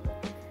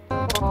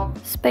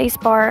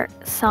spacebar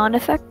sound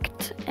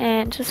effect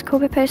and just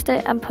copy paste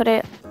it and put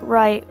it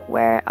right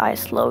where I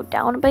slowed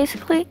down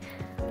basically.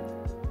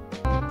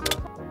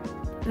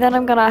 Then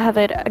I'm gonna have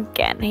it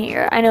again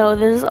here. I know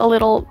this is a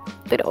little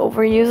bit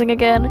overusing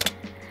again,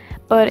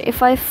 but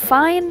if I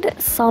find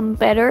some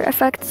better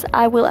effects,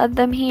 I will add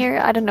them here.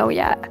 I don't know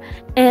yet.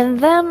 And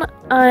then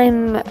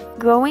I'm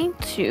going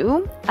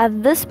to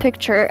add this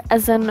picture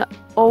as an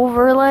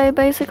overlay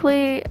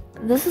basically.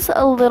 This is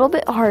a little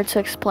bit hard to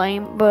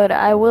explain, but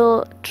I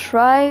will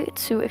try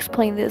to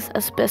explain this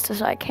as best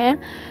as I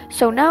can.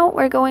 So now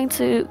we're going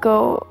to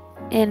go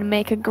and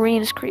make a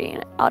green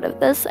screen out of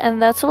this,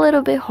 and that's a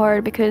little bit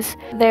hard because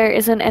there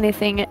isn't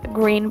anything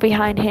green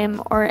behind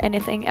him or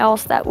anything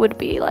else that would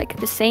be like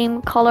the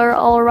same color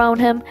all around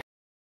him.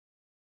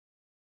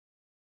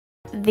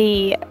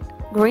 The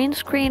green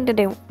screen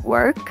didn't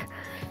work,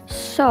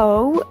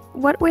 so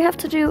what we have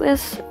to do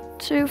is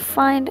to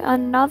find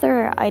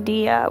another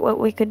idea what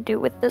we could do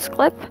with this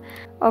clip.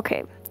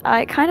 Okay,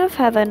 I kind of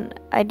have an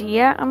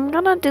idea. I'm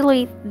gonna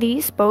delete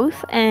these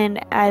both and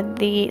add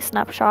the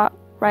snapshot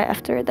right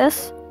after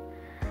this.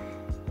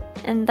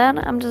 And then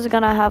I'm just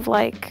gonna have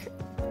like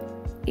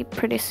it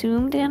pretty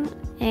zoomed in,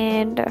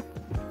 and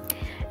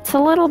It's a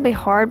little bit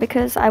hard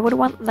because I would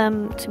want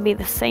them to be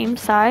the same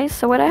size.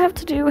 So what I have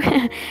to do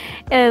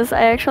is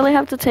I actually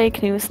have to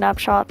take new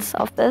snapshots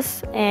of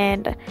this,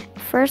 and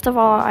first of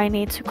all I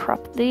need to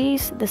crop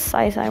these the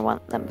size I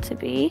want them to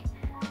be,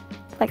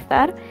 like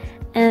that,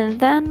 and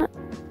then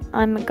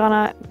I'm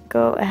gonna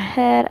go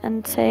ahead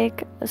and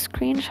take a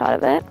screenshot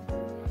of it.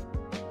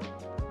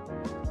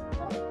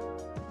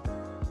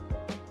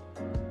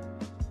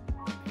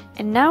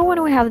 And now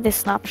when we have the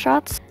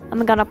snapshots,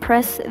 I'm gonna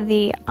press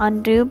the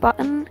undo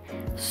button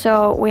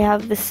so we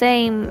have the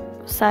same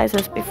size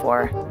as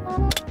before.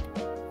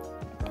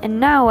 And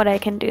now what I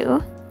can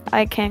do,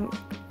 I can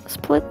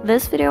split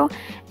this video,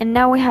 and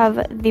now we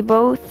have the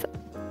both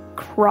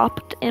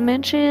cropped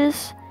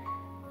images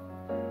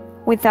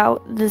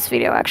without this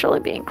video actually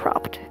being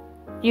cropped.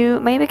 You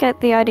maybe get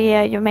the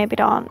idea, you maybe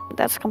don't,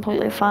 that's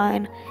completely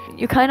fine.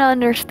 You kind of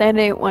understand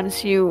it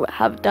once you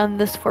have done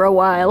this for a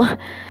while.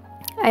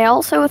 I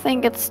also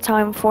think it's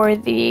time for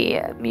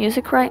the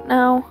music right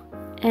now,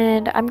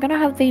 and I'm gonna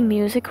have the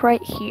music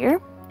right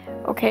here.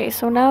 Okay,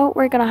 so now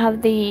we're gonna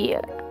have the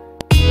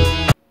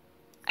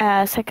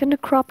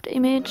second cropped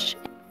image,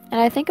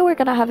 and I think we're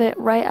gonna have it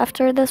right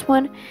after this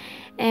one.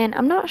 And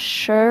I'm not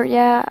sure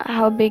yet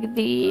how big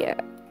the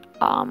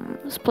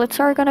splits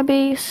are gonna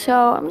be,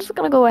 so I'm just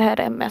gonna go ahead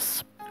and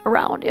mess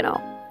around, you know.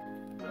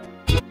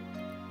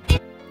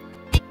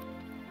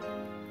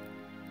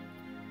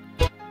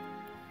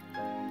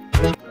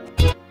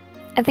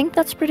 I think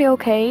that's pretty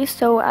okay,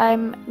 so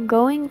I'm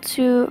going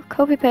to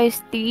copy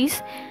paste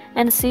these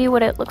and see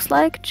what it looks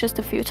like just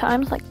a few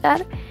times like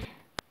that.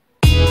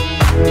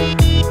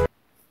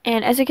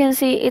 And as you can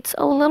see, it's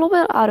a little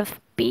bit out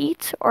of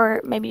beat,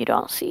 or maybe you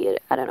don't see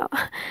it, I don't know.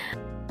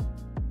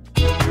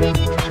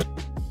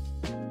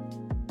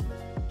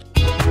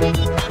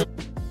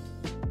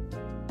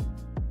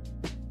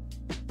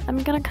 I'm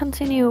gonna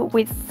continue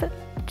with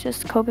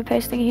just copy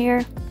pasting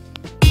here.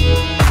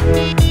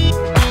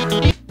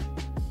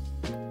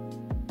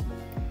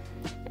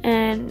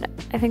 And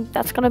I think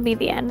that's gonna be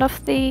the end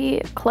of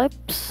the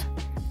clips.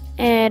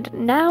 And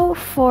now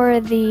for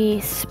the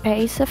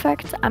space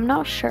effect, I'm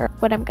not sure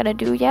what I'm gonna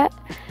do yet,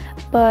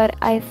 but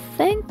I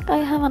think I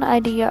have an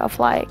idea of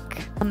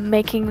like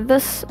making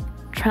this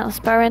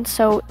transparent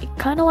so it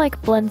kind of like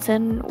blends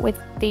in with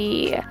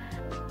the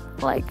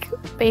like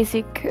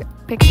basic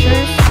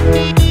pictures.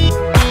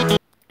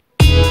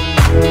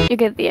 You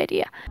get the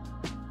idea.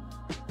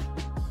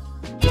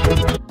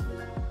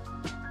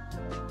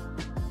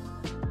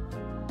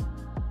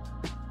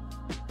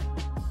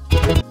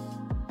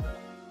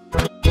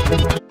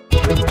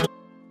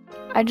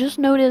 I just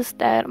noticed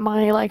that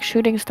my like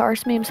shooting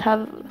stars memes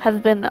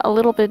have been a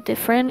little bit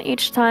different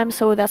each time,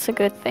 so that's a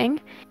good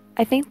thing.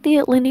 I think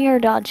the linear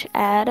dodge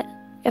add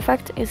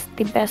effect is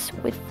the best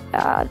with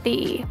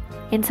the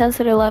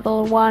intensity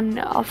level 1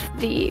 of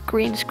the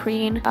green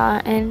screen,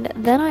 and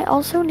then I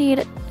also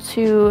need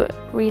to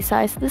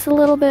resize this a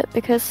little bit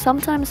because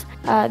sometimes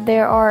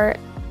there are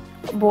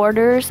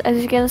borders,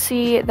 as you can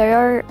see, they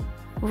are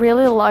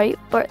really light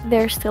but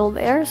they're still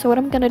there. So what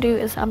I'm gonna do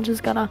is I'm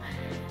just gonna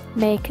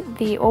make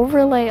the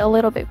overlay a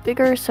little bit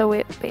bigger so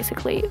it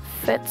basically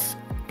fits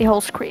the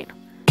whole screen.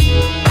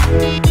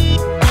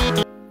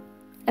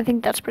 I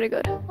think that's pretty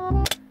good.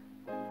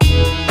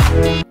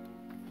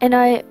 And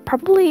I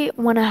probably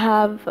want to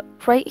have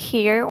right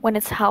here, when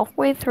it's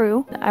halfway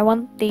through, I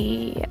want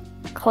the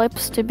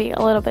clips to be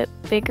a little bit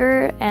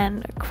bigger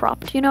and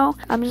cropped, you know.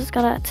 I'm just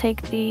gonna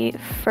take the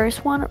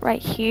first one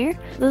right here.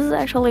 This is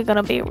actually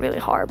gonna be really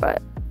hard,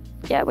 but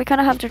yeah, we kind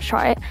of have to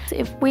try it.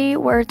 If we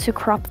were to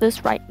crop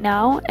this right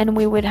now and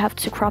we would have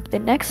to crop the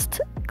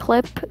next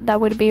clip, that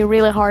would be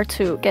really hard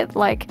to get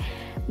like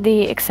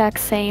the exact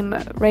same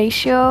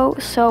ratio.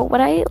 So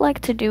what I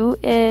like to do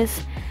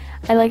is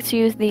I like to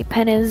use the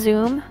pen and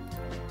zoom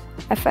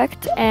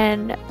effect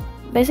and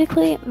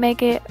basically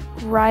make it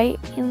right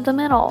in the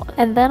middle,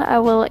 and then I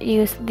will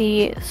use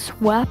the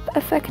swap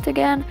effect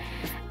again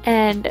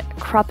and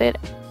crop it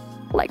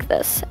like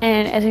this.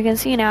 And as you can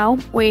see now,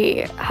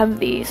 we have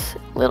these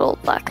little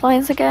black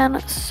lines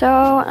again, so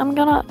I'm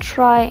gonna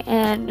try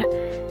and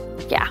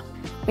yeah,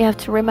 we have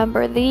to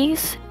remember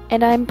these.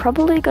 And I'm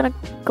probably gonna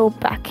go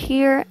back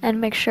here and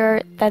make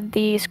sure that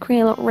the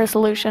screen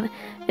resolution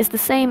is the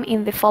same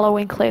in the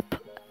following clip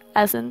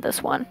as in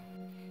this one.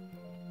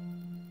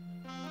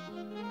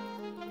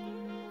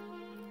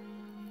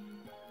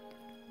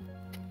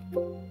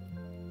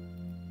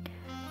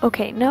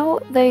 Okay, now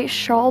they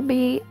shall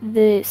be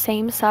the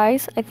same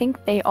size. I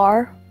think they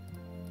are.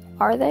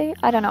 Are they?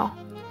 I don't know.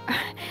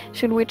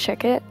 Should we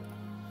check it?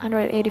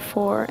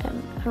 184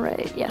 and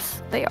 100,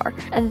 yes, they are.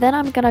 And then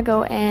I'm gonna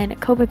go and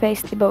copy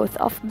paste the both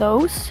of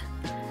those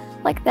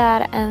like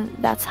that, and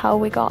that's how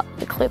we got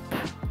the clip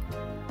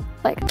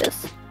like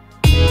this.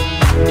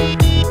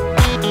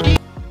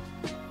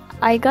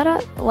 I got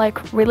a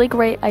like really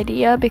great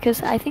idea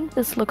because I think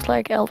this looks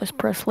like Elvis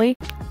Presley.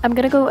 I'm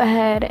gonna go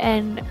ahead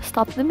and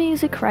stop the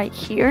music right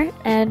here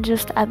and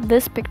just add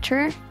this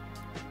picture.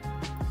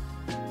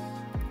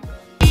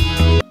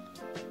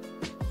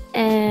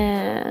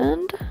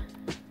 And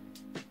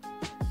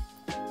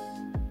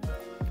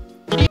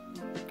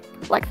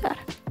like that.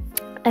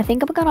 I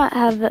think I'm gonna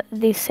have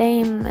the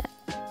same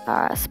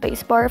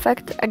spacebar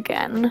effect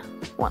again,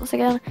 once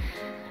again.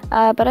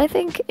 But I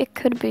think it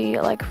could be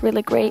like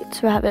really great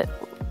to have it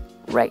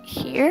right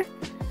here.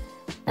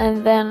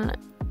 And then,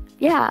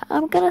 yeah,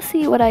 I'm gonna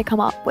see what I come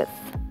up with.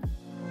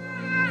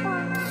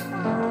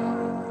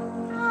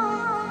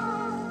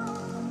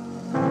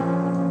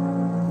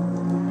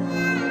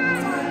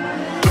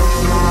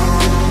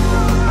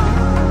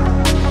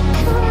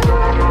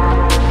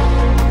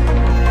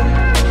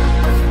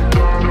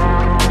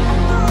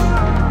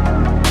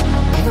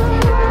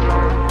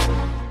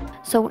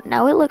 So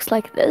now it looks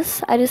like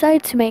this. I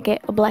decided to make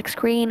it a black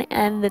screen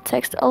and the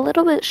text a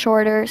little bit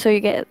shorter, so you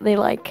get the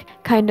like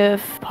kind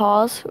of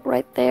pause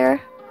right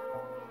there.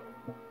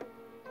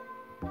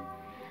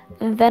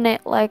 And then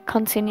it like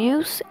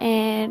continues,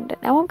 and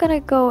now I'm gonna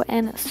go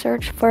and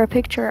search for a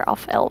picture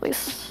of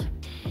Elvis.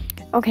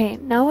 Okay,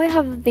 now I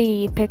have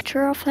the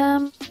picture of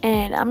him,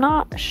 and I'm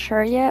not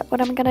sure yet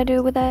what I'm gonna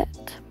do with it.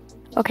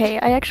 Okay,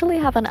 I actually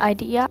have an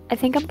idea. I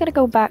think I'm gonna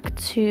go back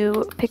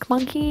to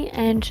PicMonkey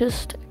and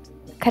just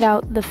cut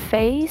out the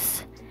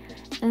face,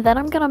 and then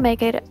I'm gonna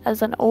make it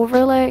as an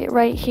overlay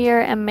right here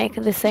and make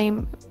the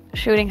same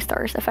shooting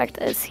stars effect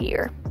as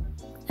here.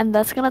 And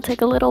that's gonna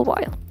take a little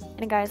while.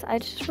 And guys, I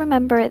just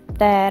remembered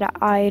that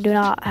I do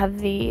not have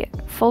the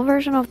full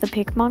version of the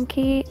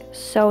PicMonkey,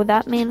 so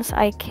that means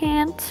I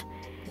can't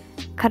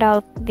cut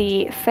out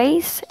the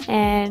face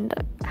and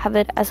have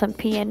it as a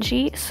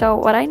PNG. So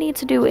what I need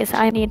to do is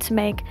I need to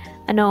make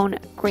a known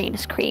green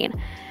screen.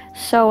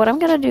 So what I'm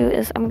gonna do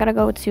is I'm gonna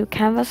go to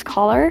canvas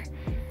color,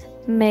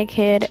 make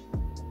it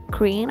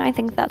green, I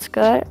think that's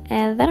good,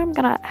 and then I'm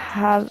gonna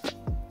have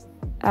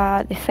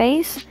the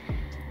face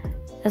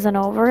as an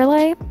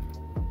overlay.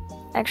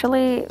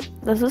 Actually,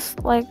 this is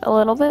like a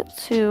little bit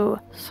too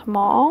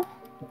small.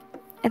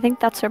 I think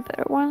that's a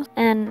better one.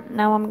 And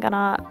now I'm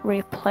gonna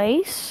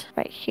replace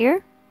right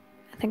here.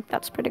 I think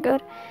that's pretty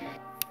good.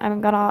 I'm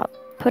gonna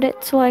put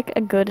it to like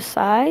a good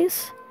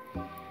size.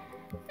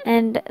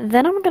 And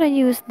then I'm gonna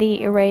use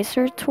the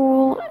eraser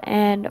tool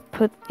and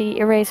put the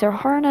eraser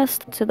harness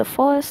to the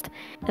fullest.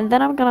 And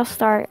then I'm gonna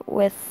start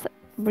with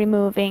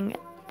removing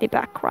the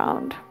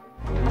background.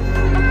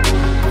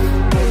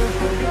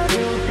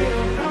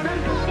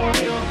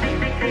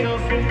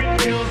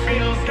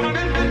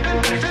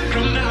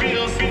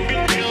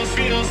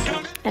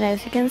 And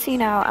as you can see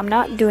now, I'm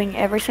not doing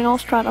every single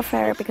strand of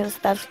hair because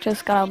that's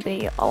just gonna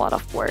be a lot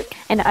of work.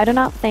 And I do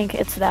not think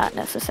it's that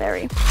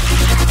necessary.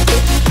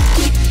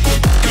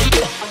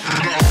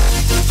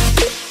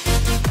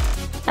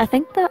 I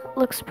think that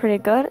looks pretty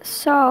good,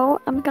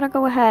 so I'm gonna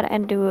go ahead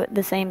and do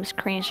the same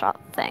screenshot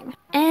thing.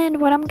 And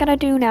what I'm gonna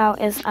do now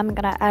is I'm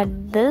gonna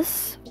add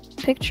this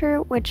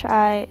picture, which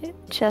I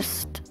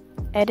just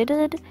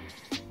edited,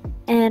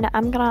 and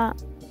I'm gonna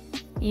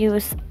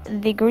use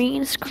the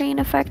green screen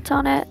effect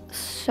on it.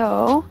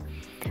 So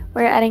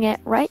we're adding it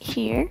right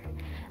here,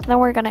 and then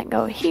we're gonna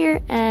go here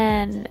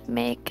and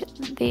make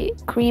the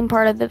green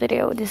part of the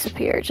video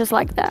disappear, just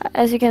like that.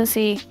 As you can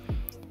see,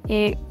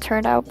 it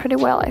turned out pretty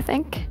well, I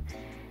think.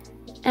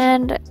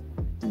 And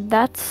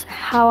that's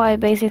how I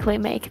basically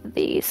make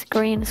these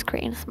green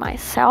screens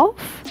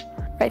myself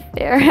right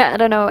there. I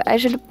don't know, I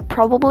should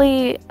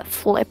probably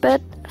flip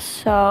it.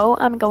 So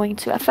I'm going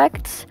to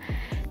effects,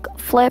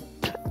 flip.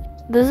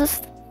 This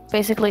is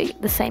basically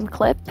the same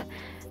clip.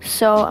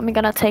 So I'm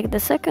gonna take the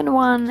second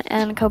one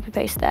and copy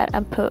paste that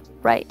and put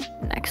right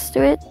next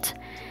to it.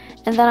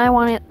 And then I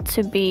want it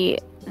to be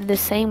the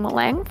same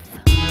length,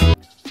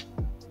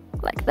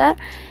 like that.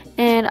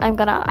 And I'm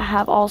gonna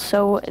have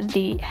also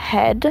the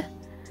head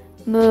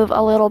move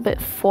a little bit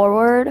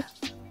forward.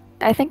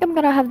 I think I'm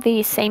gonna have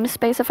the same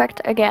space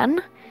effect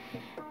again.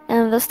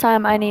 And this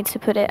time I need to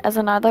put it as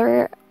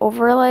another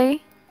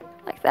overlay,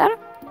 like that.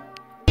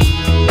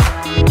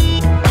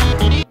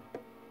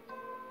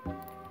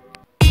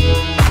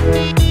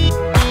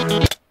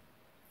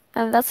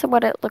 And that's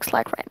what it looks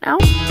like right now.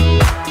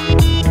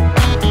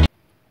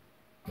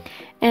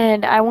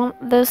 And I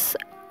want this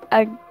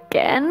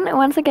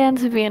once again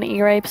to be an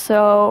E-rape,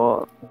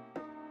 so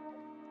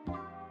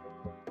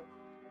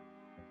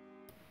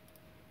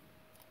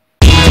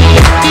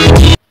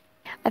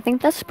I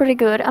think that's pretty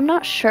good. I'm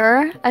not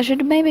sure. I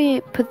should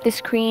maybe put the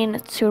screen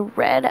to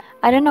red.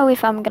 I don't know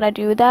if I'm gonna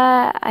do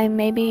that. I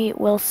maybe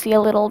will see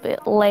a little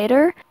bit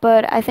later.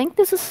 But I think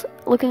this is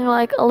looking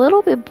like a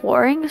little bit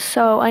boring,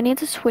 so I need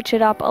to switch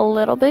it up a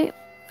little bit.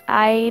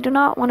 I do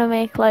not want to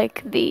make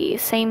like the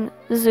same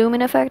zoom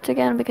in effect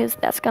again because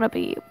that's gonna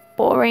be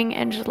boring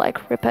and just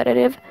like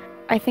repetitive.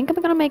 I think I'm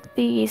gonna make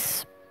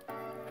these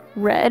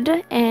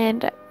red,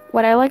 and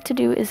what I like to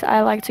do is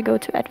I like to go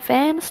to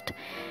advanced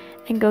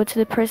and go to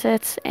the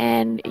presets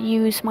and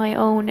use my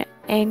own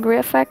angry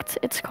effect,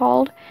 it's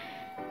called.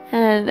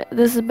 And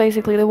this is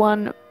basically the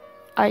one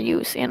I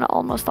use in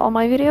almost all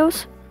my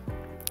videos.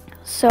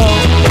 So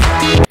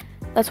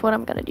that's what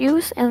I'm gonna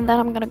use, and then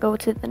I'm gonna go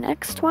to the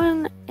next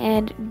one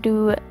and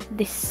do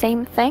the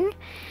same thing.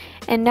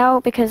 And now,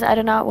 because I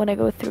do not want to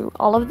go through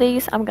all of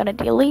these, I'm gonna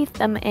delete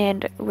them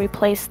and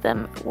replace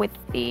them with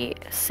the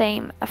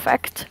same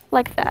effect,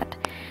 like that.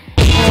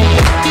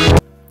 And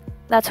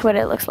that's what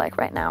it looks like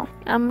right now.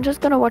 I'm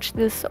just gonna watch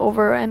this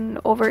over and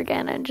over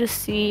again and just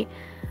see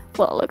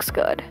what looks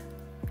good.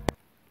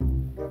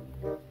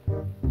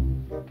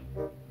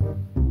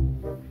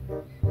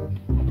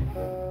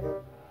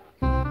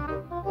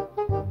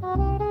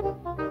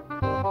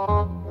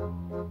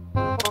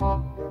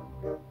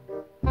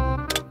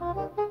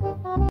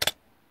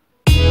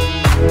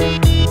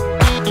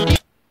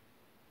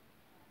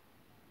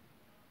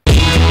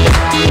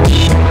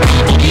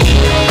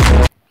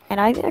 And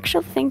I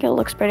actually think it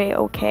looks pretty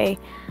okay.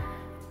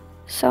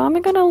 So I'm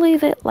gonna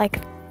leave it like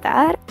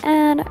that,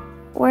 and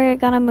we're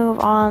gonna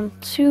move on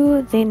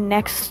to the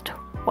next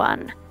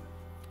one.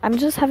 I'm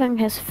just having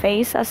his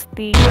face as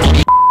the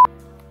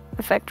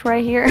effect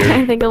right here.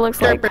 I think it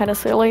looks like kind of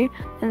silly.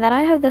 And then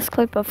I have this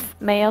clip of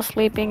Maya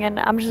sleeping, and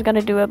I'm just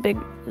gonna do a big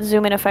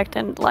zoom in effect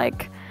and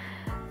like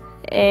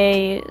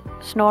a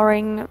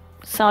snoring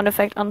sound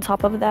effect on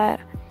top of that.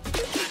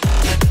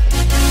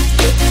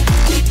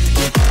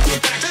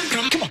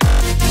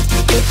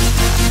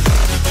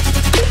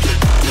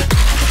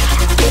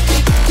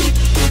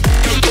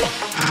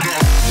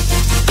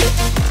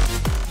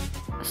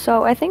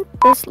 So I think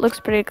this looks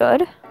pretty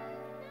good.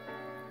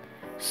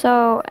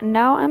 So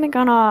now I'm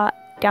gonna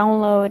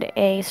download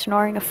a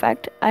snoring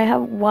effect. I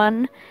have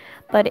one,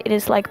 but it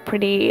is like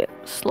pretty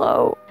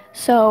slow.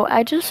 So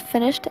I just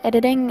finished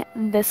editing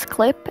this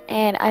clip,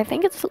 and I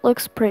think it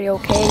looks pretty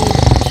okay,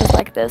 just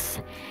like this.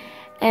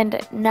 And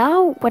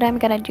now what I'm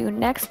gonna do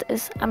next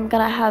is I'm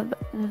gonna have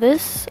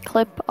this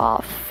clip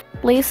of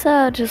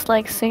Lisa just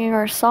like singing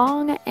her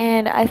song,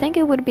 and I think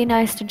it would be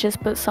nice to just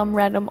put some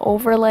random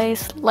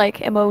overlays, like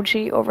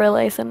emoji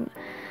overlays and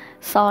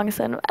songs,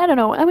 and I don't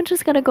know, I'm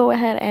just gonna go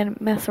ahead and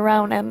mess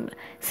around and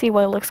see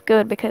what looks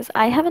good, because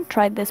I haven't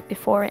tried this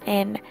before,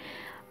 and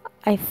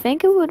I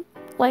think it would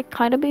like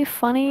kind of be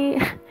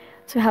funny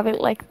to have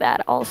it like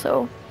that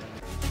also.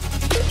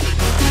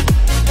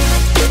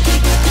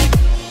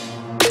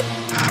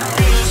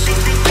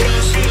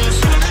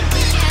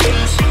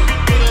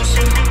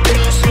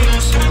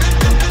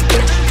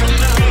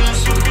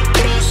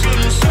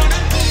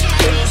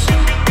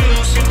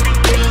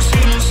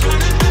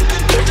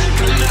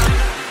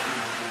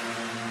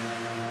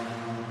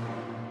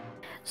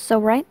 So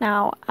right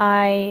now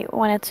I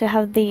wanted to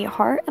have the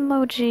heart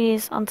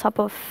emojis on top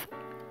of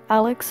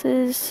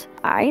Alex's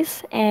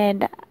eyes,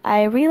 and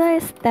I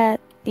realized that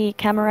the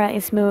camera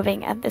is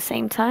moving at the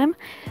same time.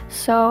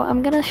 So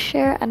I'm gonna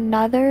share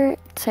another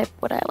tip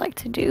what I like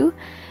to do.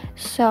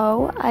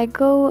 So I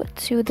go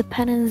to the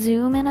pen and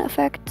zoom in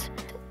effect,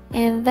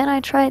 and then I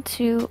try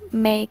to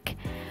make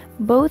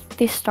both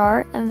the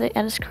start and the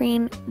end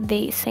screen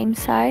the same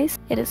size.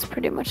 It is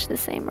pretty much the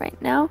same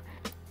right now,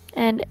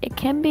 and it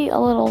can be a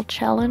little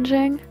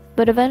challenging,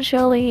 but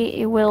eventually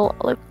it will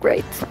look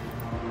great.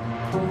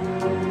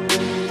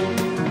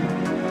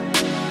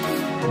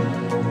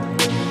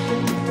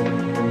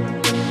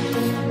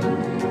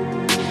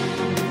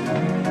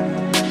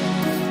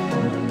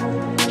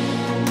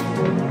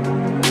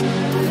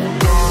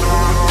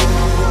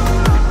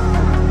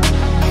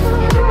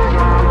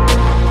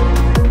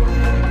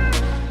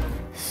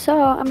 So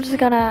I'm just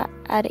gonna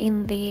add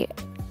in the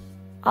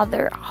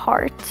other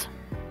heart.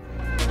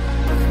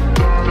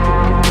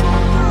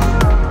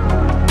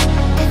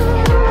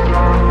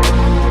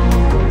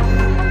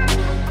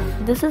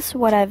 This is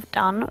what I've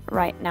done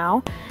right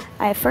now.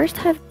 I first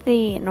have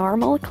the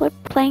normal clip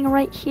playing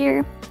right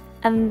here,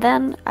 and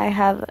then I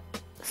have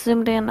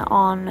zoomed in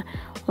on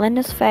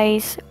Linda's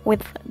face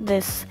with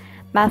this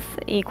math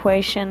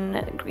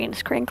equation green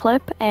screen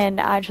clip, and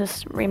I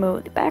just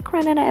removed the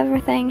background and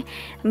everything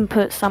and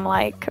put some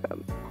like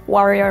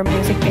warrior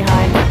music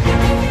behind.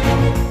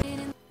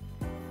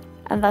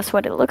 And that's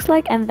what it looks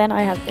like. And then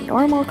I have the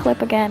normal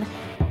clip again.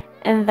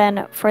 And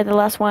then for the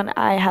last one,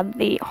 I have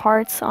the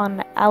hearts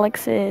on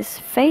Alex's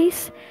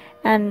face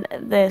and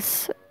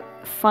this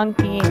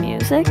funky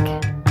music.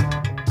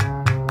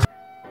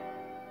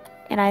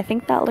 And I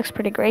think that looks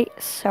pretty great.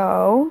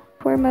 So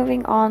we're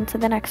moving on to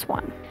the next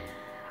one.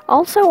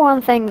 Also,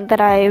 one thing that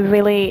I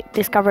really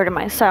discovered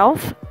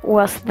myself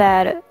was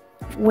that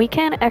we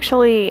can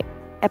actually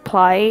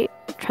apply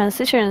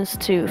transitions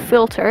to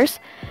filters.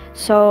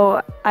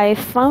 So I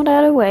found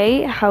out a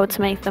way how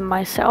to make them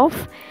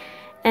myself.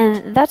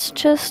 And that's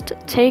just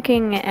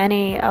taking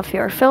any of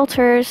your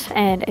filters,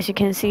 and as you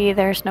can see,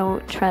 there's no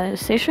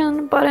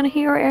transition button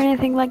here or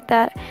anything like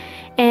that.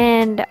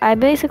 And I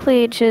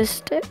basically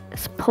just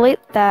split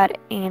that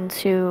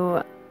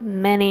into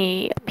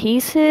many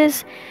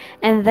pieces,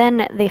 and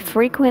then the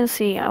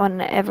frequency on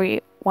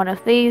every one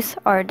of these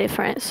are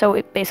different, so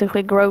it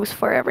basically grows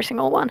for every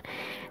single one.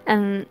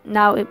 And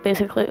now it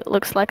basically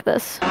looks like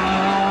this.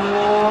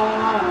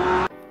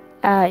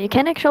 You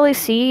can't actually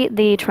see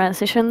the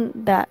transition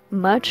that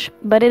much,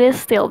 but it is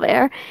still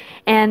there.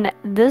 And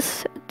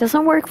this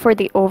doesn't work for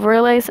the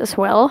overlays as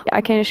well.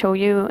 I can show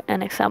you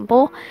an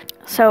example.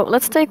 So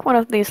let's take one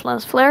of these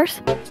lens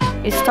flares.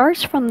 It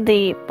starts from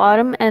the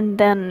bottom and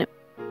then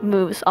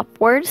moves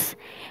upwards.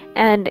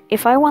 And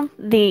if I want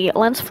the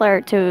lens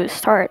flare to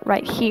start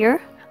right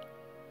here,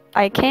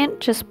 I can't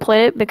just split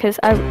it because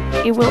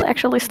it will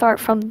actually start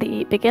from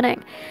the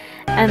beginning.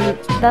 And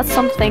that's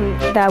something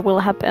that will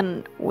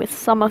happen with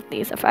some of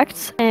these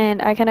effects.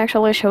 And I can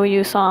actually show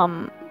you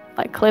some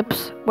like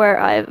clips where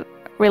I've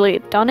really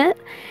done it.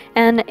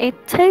 And it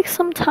takes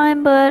some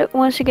time, but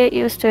once you get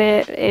used to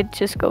it, it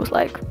just goes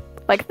like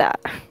that.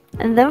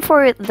 And then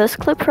for this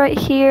clip right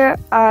here,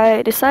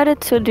 I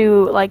decided to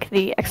do like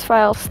the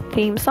X-Files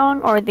theme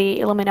song or the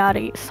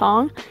Illuminati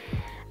song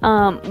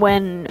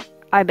when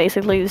I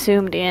basically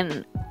zoomed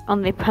in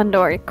on the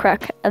Pandora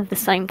crack at the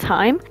same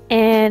time.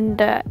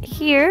 And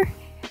here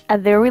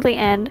at the really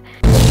end,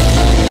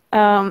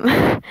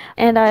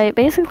 and I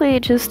basically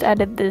just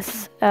added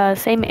this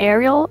same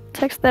Arial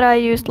text that I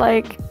used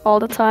like all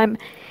the time,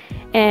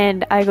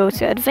 and I go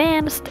to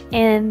advanced,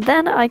 and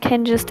then I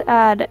can just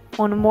add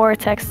one more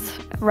text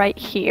right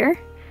here,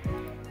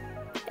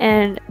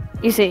 and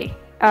you see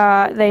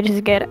they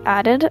just get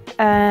added.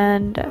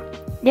 And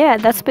yeah,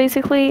 that's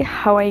basically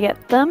how I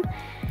get them.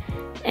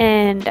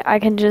 And I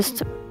can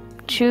just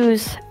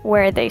choose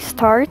where they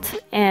start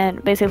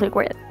and basically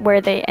where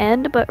they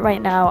end, but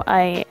right now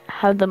I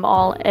have them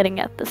all ending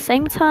at the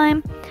same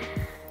time.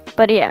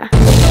 But yeah,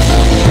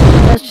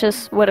 that's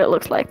just what it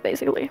looks like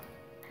basically.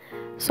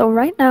 So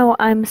right now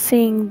I'm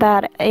seeing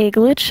that a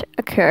glitch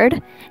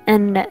occurred,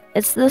 and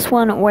it's this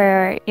one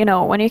where, you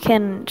know, when you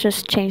can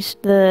just change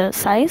the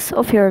size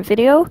of your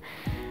video,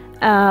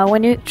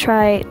 when you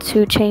try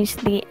to change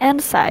the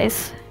end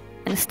size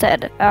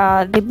instead,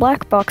 the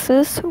black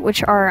boxes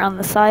which are on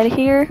the side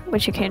here,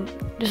 which you can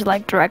just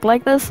like drag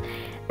like this,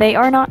 they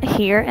are not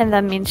here, and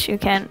that means you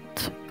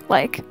can't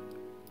like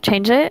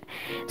change it.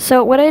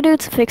 So what I do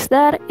to fix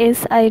that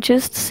is I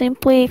just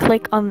simply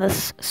click on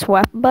this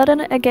swap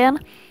button again,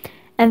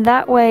 and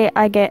that way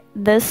I get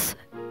this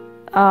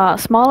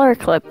smaller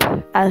clip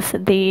as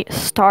the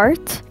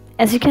start.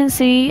 As you can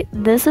see,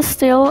 this is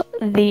still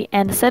the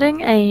end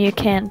setting and you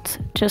can't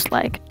just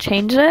like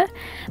change it.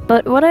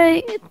 But what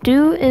I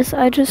do is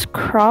I just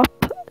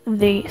crop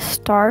the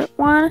start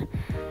one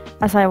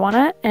as I want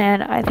it,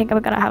 and I think I'm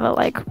gonna have it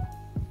like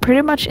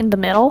pretty much in the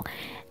middle.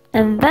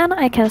 And then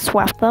I can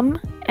swap them,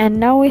 and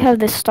now we have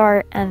the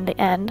start and the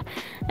end.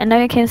 And now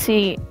you can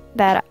see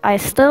that I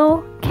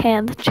still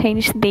can't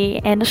change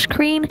the end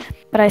screen,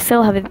 but I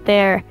still have it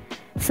there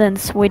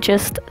since we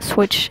just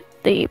switched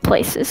the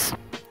places.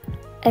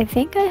 I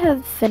think I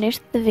have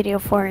finished the video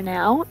for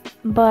now,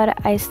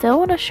 but I still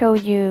want to show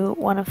you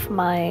one of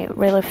my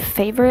really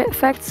favorite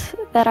effects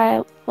that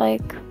I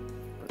like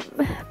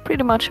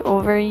pretty much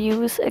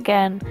overuse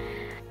again,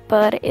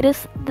 but it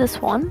is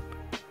this one.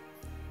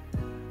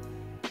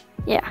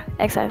 Yeah,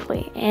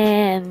 exactly.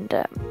 And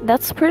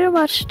that's pretty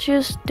much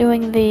just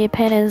doing the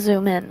pan and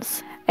zoom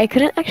ins. I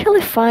couldn't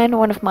actually find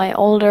one of my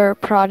older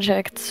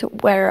projects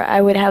where I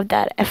would have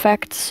that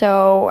effect,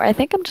 so I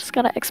think I'm just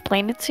gonna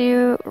explain it to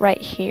you right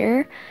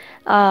here.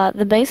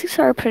 The basics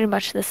are pretty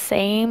much the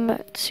same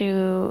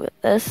to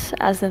this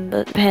as in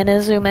the pan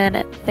and zoom in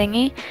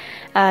thingy.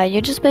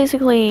 You just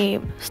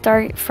basically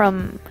start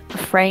from a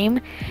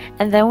frame,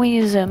 and then when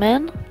you zoom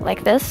in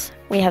like this,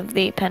 we have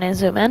the pan and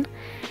zoom in.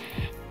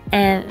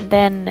 And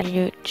then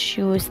you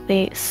choose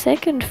the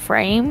second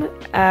frame,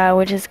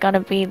 which is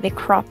gonna be the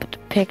cropped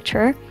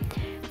picture.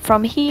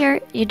 From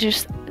here, you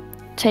just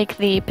take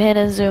the pan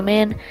and zoom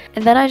in,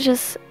 and then I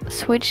just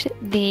switch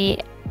the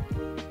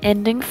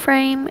ending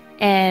frame,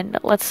 and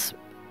let's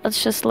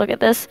just look at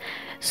this.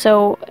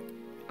 So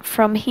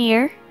from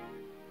here,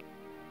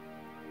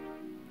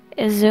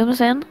 it zooms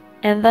in,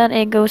 and then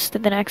it goes to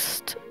the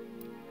next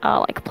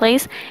like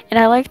place. And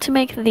I like to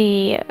make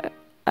the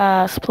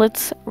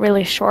splits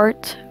really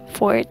short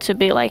for it to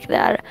be like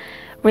that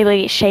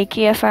really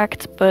shaky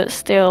effect, but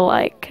still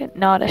like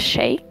not a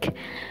shake.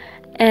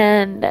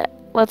 And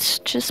let's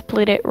just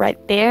split it right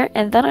there,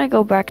 and then I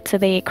go back to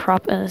the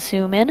crop and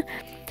zoom in,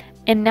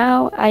 and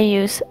now I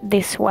use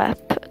the swap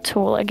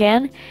tool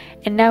again,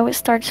 and now it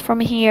starts from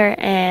here,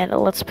 and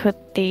let's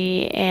put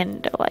the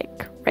end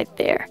like right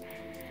there,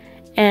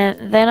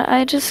 and then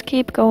I just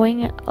keep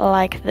going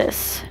like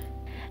this.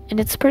 And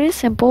it's pretty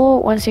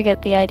simple once you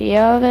get the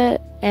idea of it,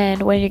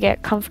 and when you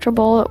get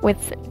comfortable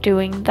with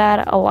doing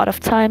that a lot of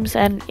times,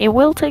 and it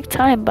will take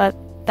time, but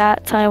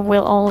that time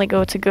will only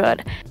go to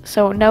good.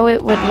 So now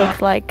it would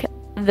look like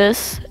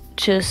this,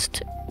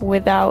 just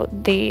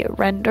without the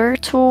render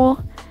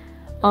tool.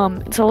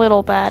 It's a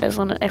little bad as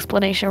an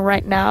explanation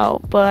right now,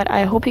 but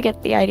I hope you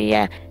get the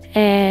idea.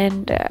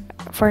 And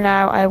for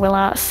now I will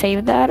not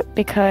save that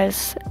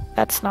because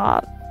that's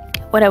not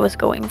what I was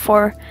going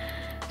for.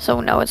 So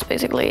now it's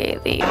basically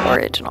the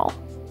original.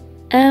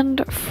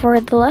 And for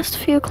the last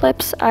few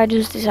clips, I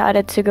just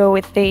decided to go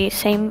with the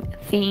same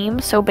theme,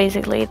 so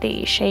basically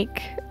the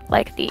shake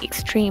like the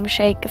extreme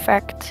shake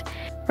effect.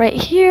 Right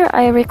here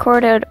I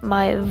recorded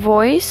my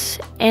voice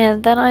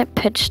and then I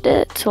pitched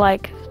it to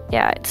like,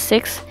 yeah, it's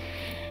 6,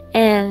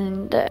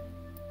 and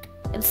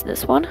it's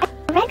this one.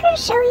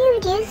 Records show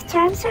you've used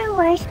terms or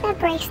words that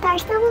break Star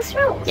Snowball's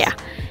rules. Yeah.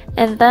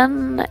 And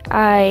then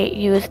I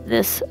used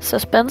this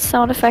suspense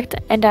sound effect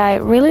and I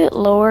really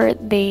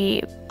lowered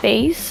the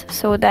bass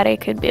so that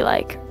it could be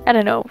like, I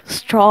don't know,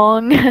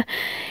 strong.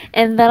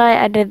 And then I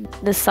added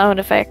this sound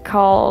effect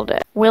called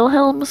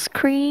Wilhelm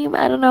Scream,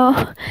 I don't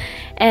know.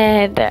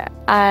 And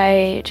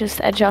I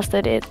just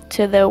adjusted it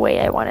to the way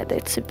I wanted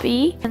it to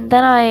be. And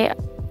then I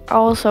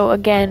also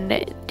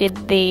again did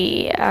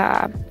the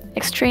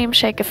extreme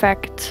shake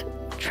effect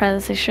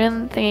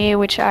transition thingy,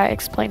 which I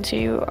explained to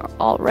you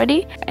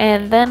already.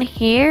 And then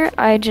here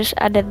I just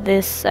added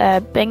this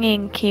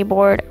banging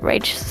keyboard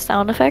rage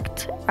sound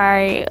effect.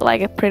 I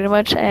like it pretty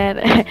much,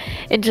 and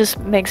it just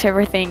makes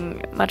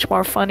everything much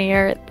more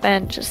funnier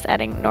than just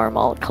adding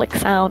normal click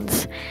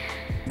sounds.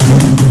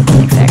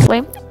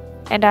 Exactly.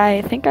 And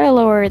I think I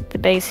lowered the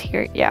bass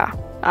here. Yeah,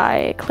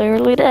 I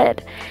clearly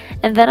did.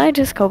 And then I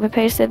just copy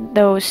pasted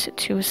those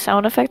two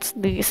sound effects,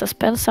 the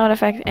suspense sound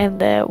effect and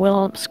the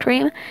Wilhelm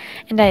scream,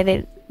 and I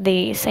did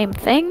the same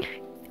thing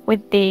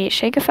with the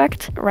shake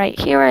effect. Right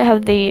here I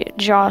have the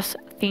Jaws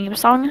theme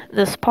song,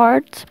 this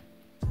part.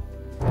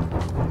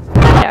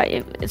 Yeah,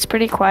 it's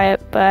pretty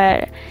quiet,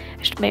 but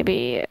just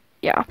maybe,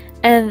 yeah.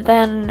 And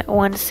then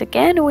once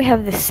again we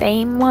have the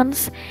same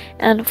ones,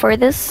 and for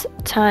this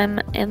time,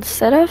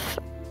 instead of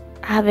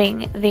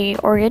having the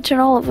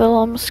original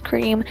Wilhelm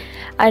scream,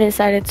 I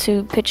decided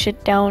to pitch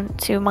it down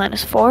to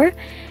 -4,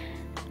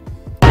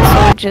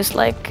 so it just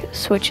like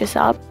switches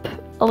up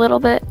a little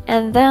bit.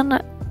 And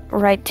then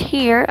right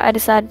here I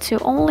decided to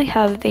only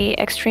have the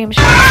extreme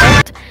shake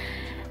effect,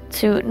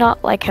 to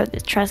not like have the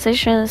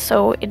transition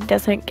so it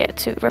doesn't get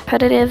too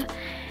repetitive.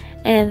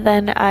 And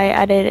then I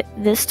added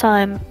this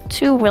time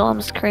 2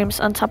 Wilhelm screams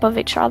on top of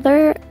each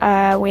other.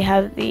 We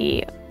have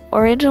the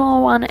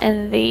original one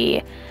and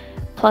the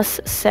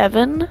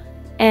 +7,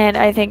 and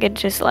I think it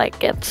just like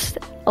gets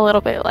a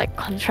little bit like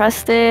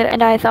contrasted,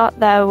 and I thought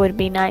that would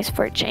be nice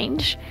for a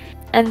change.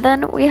 And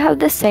then we have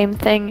the same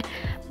thing,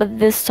 but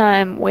this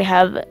time we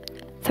have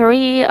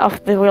 3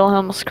 of the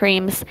Wilhelm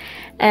screams,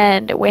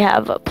 and we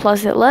have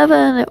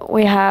 +11,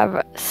 we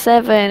have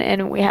 7,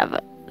 and we have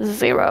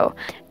 0.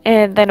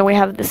 And then we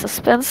have the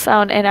suspense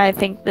sound, and I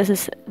think this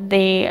is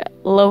the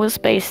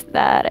lowest bass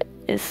that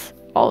is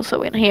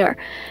also in here,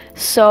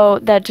 so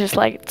that just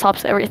like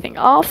tops everything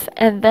off.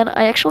 And then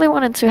I actually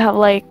wanted to have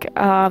like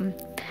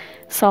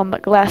some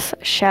glass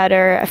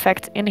shatter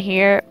effect in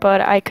here,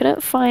 but I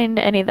couldn't find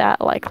any that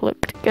like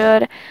looked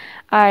good.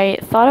 I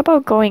thought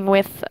about going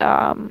with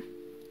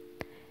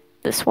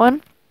this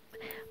one,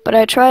 but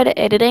I tried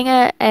editing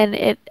it and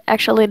it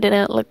actually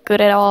didn't look good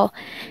at all,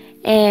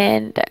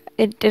 and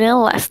it didn't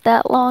last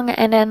that long.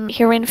 And then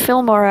here in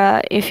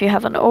Filmora, if you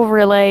have an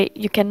overlay,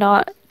 you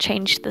cannot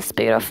change the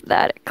speed of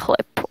that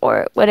clip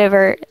or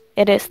whatever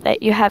it is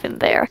that you have in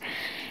there.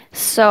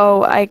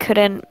 So I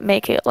couldn't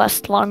make it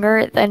last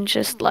longer than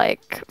just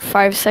like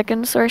 5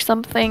 seconds or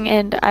something,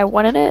 and I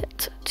wanted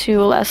it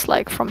to last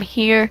like from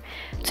here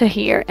to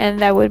here, and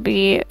that would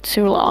be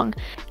too long.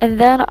 And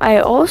then I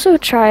also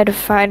tried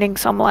finding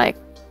some like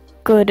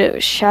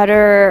good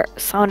shatter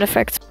sound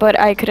effects, but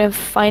I couldn't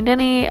find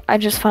any. I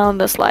just found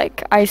this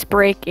like ice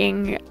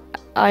breaking,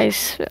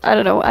 ice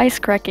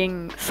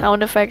cracking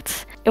sound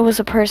effects. It was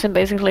a person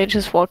basically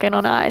just walking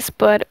on ice,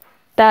 but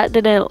that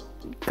didn't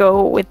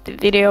go with the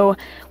video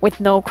with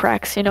no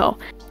cracks, you know.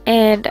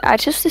 And I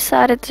just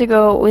decided to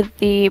go with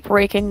the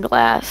breaking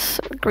glass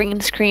green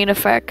screen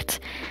effect,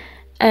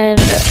 and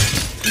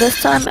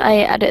this time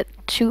I added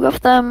 2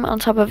 of them on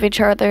top of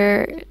each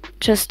other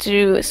just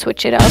to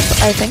switch it up.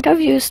 I think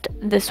I've used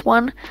this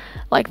one,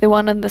 like the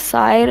one on the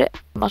side,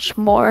 much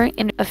more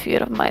in a few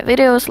of my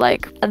videos,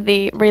 like at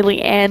the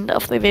really end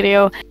of the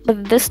video.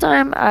 But this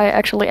time I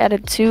actually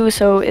added 2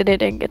 so it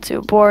didn't get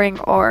too boring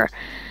or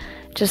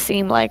just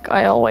seem like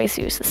I always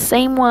use the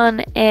same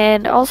one.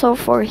 And also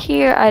for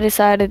here I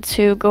decided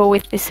to go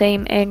with the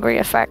same angry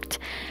effect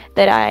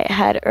that I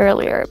had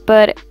earlier,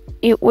 but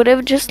it would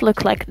have just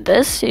looked like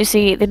this. You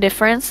see the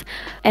difference,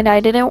 and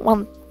I didn't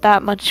want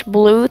that much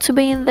blue to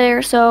be in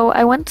there, so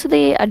I went to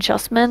the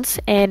adjustments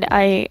and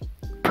I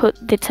put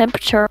the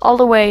temperature all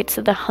the way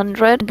to the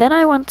 100. Then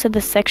I went to the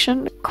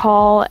section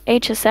called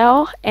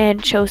HSL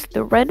and chose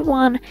the red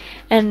one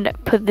and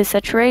put the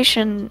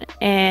saturation,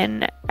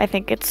 and I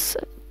think it's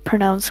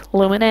pronounced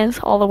luminance,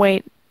 all the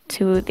way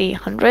to the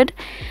 100.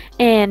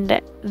 And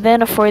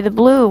then for the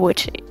blue,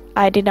 which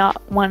I did not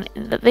want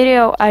in the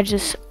video, I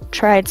just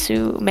tried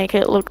to make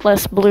it look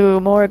less blue,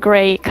 more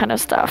gray kind of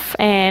stuff,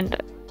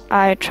 and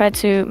I tried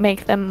to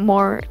make them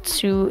more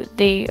to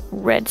the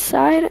red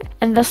side.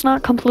 And that's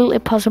not completely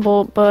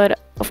possible, but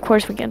of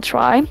course we can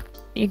try.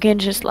 You can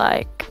just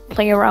like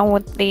play around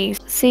with these,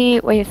 see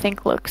what you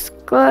think looks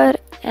good.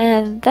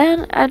 And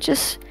then I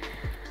just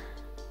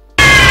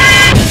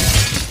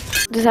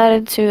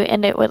decided to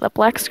end it with a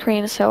black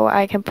screen so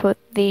I can put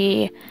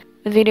the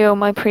video,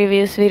 my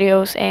previous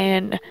videos,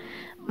 and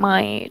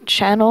my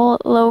channel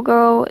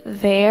logo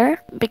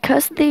there.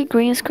 Because the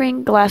green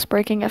screen glass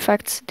breaking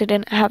effects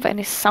didn't have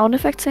any sound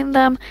effects in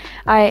them,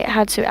 I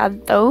had to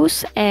add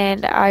those,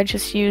 and I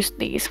just used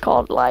these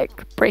called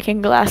like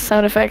breaking glass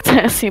sound effects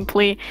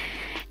simply,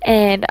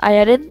 and I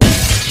added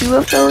 2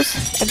 of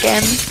those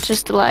again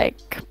just to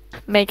like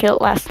make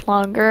it last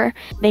longer.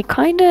 They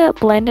kind of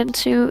blend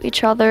into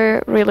each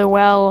other really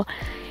well,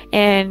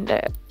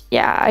 and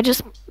yeah, I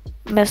just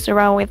messed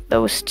around with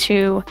those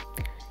 2.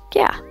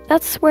 Yeah,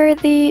 that's where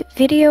the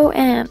video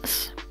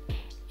ends.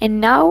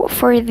 And now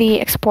for the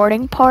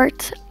exporting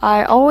part,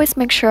 I always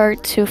make sure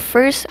to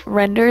first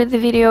render the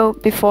video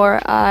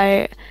before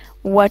I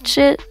watch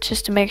it,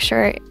 just to make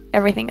sure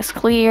everything is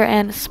clear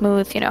and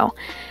smooth, you know.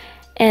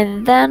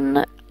 And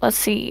then, let's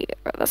see,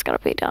 that's gonna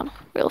be done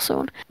real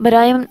soon. But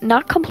I am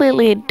not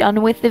completely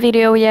done with the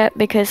video yet,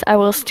 because I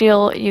will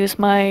still use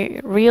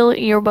my real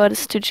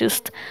earbuds to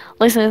just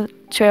listen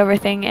to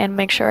everything and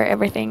make sure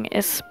everything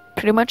is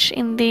pretty much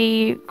in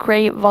the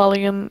great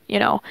volume, you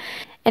know.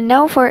 And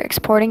now for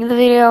exporting the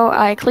video,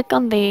 I click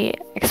on the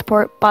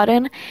export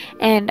button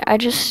and I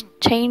just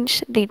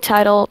change the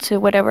title to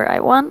whatever I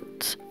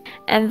want.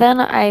 And then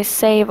I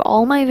save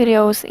all my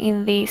videos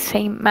in the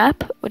same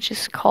map, which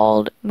is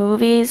called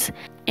movies.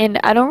 And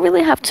I don't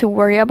really have to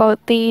worry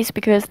about these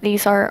because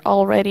these are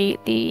already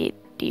the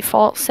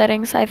default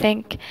settings, I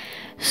think.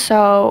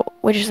 So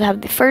we just have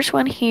the first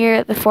one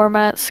here. The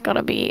format's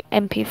gonna be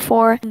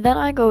MP4. Then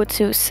I go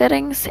to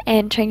settings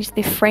and change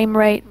the frame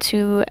rate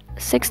to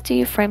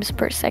 60 frames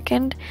per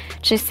second,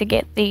 just to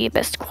get the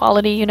best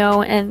quality, you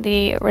know, and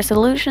the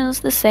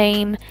resolution's the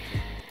same,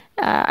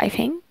 I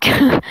think.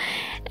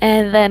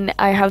 And then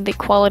I have the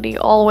quality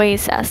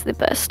always as the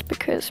best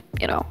because,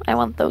 you know, I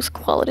want those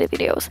quality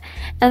videos.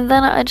 And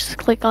then I just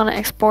click on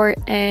export,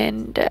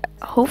 and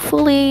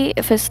hopefully,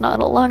 if it's not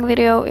a long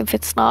video, if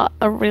it's not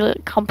a really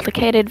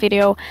complicated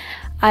video,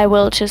 I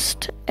will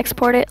just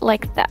export it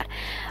like that.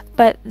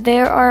 But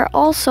there are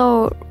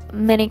also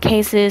many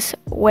cases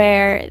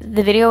where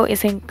the video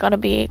isn't gonna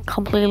be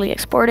completely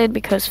exported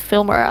because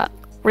Filmora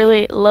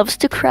really loves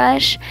to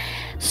crash.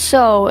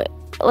 So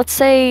let's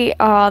say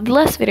the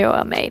last video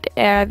I made,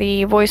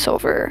 the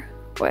voiceover,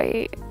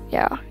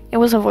 it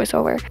was a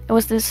voiceover. It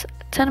was this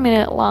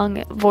 10-minute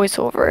long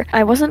voiceover.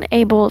 I wasn't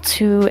able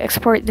to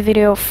export the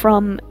video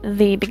from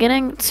the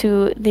beginning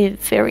to the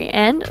very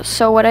end,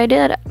 so what I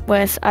did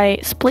was I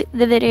split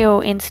the video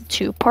into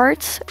 2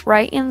 parts.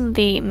 Right in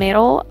the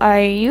middle,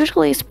 I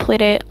usually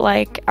split it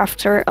like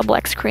after a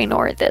black screen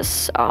or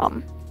this,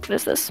 what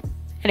is this?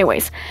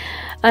 Anyways,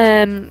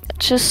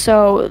 just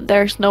so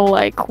there's no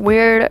like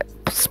weird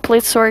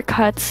splits or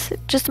cuts,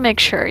 just to make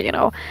sure, you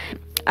know.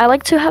 I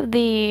like to have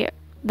the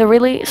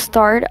really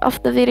start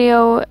of the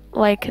video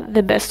like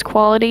the best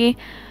quality,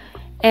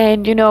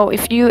 and you know,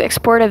 if you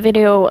export a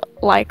video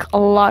like a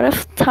lot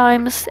of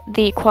times,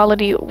 the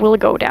quality will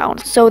go down.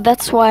 So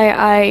that's why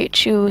I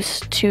choose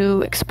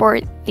to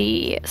export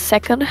the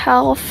second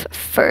half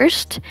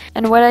first.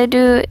 And what I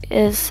do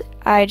is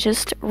I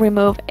just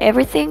remove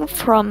everything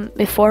from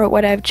before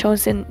what I've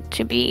chosen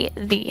to be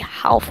the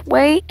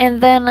halfway,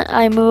 and then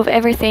I move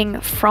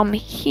everything from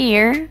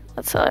here,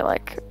 let's say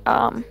like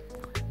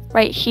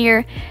right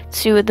here,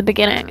 to the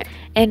beginning.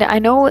 And I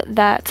know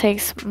that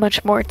takes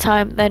much more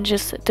time than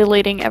just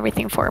deleting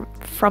everything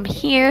from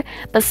here,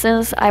 but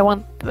since I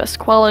want the best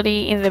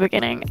quality in the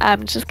beginning,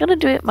 I'm just gonna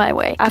do it my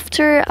way.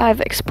 After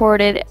I've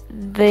exported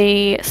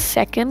the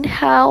second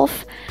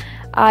half,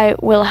 I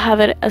will have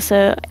it as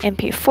a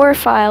MP4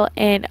 file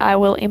and I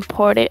will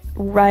import it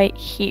right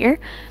here.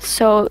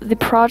 So the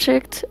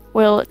project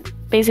will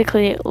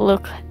basically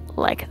look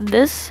like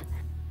this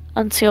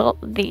until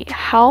the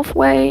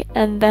halfway,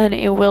 and then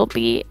it will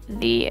be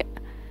the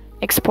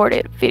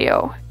exported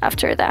video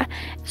after that.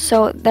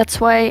 So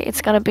that's why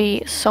it's gonna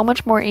be so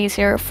much more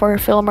easier for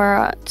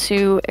Filmora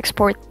to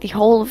export the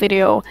whole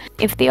video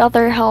if the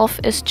other half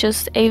is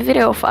just a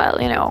video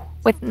file, you know,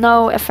 with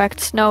no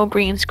effects, no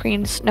green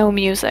screens, no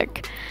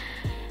music.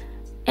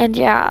 And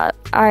yeah,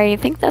 I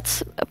think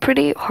that's a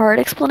pretty hard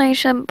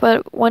explanation,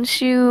 but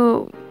once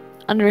you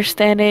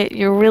understand it,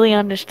 you really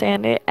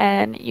understand it,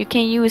 and you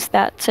can use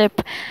that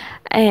tip.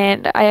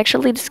 And I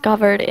actually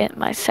discovered it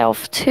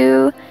myself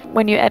too.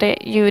 When you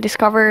edit, you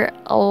discover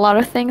a lot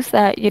of things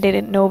that you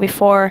didn't know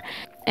before.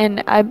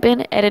 And I've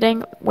been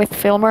editing with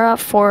Filmora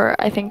for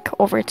I think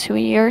over 2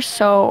 years,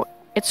 so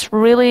it's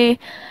really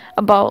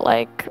about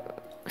like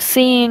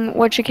seeing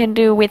what you can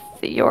do with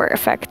your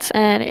effects.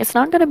 And it's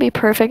not gonna be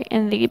perfect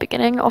in the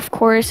beginning, of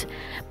course,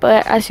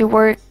 but as you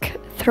work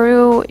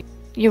through,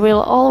 you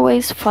will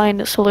always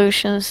find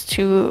solutions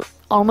to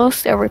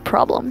almost every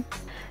problem.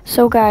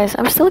 So guys,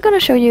 I'm still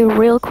gonna show you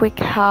real quick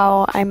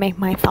how I make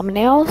my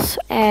thumbnails,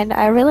 and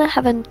I really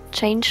haven't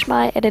changed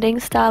my editing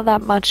style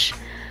that much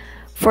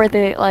for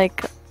the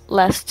like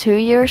last 2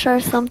 years or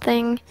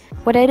something.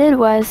 What I did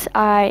was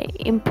I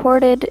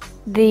imported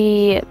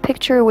the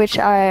picture which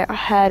I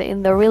had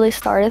in the really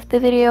start of the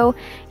video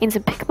into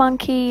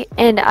PicMonkey,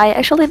 and I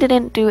actually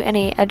didn't do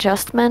any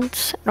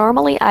adjustments.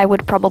 Normally I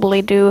would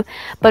probably do,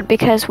 but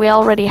because we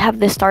already have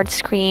the start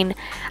screen,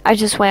 I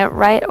just went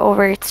right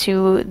over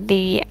to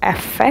the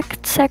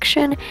effect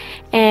section,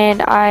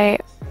 and I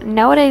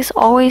nowadays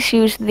always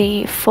use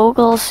the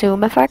focal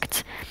zoom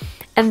effect.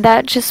 And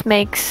that just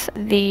makes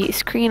the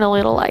screen a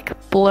little like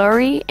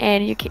blurry,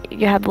 and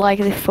you have like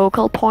the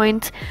focal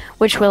point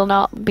which will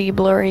not be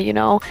blurry, you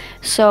know.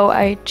 So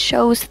I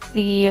chose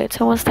the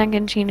Thomas Tank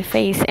Engine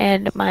face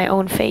and my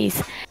own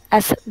face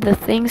as the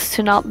things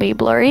to not be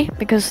blurry,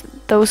 because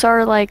those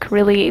are like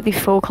really the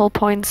focal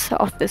points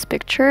of this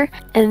picture.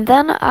 And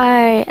then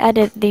I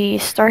added the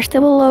Star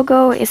Stable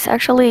logo. It's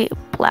actually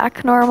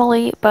black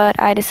normally, but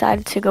I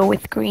decided to go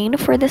with green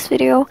for this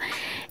video,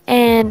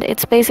 and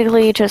it's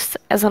basically just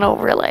as an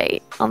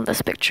overlay on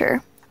this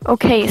picture.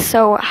 Okay,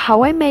 so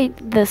how I made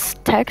this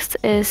text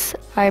is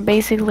I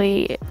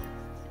basically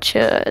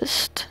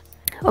just...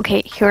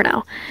 Okay, here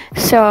now.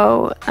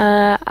 So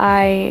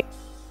I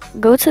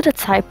go to the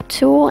type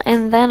tool,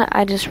 and then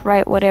I just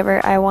write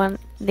whatever I want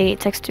the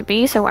text to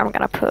be. So I'm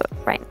gonna put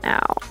right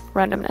now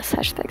randomness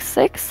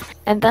 #6,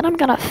 and then I'm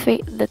gonna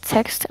fit the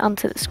text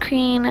onto the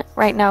screen.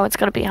 Right now it's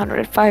gonna be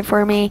 105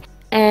 for me,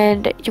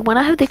 and you want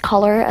to have the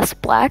color as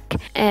black,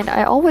 and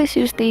I always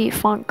use the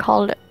font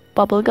called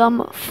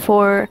Bubblegum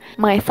for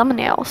my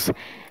thumbnails.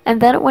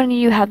 And then when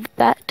you have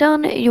that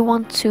done, you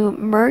want to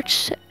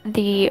merge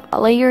the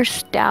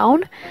layers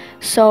down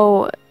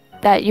so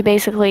that you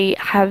basically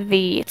have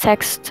the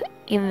text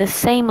in the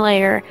same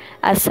layer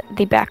as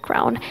the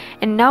background.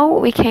 And now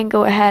we can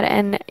go ahead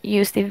and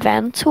use the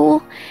Ven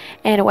tool,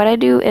 and what I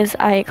do is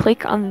I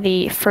click on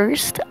the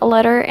first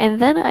letter,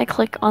 and then I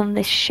click on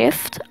the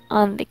shift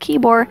on the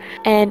keyboard,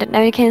 and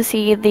now you can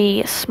see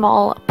the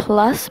small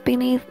plus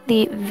beneath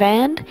the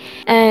Ven.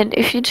 And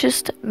if you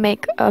just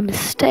make a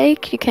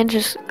mistake, you can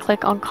just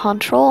click on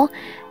Control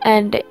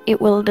and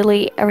it will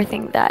delete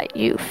everything that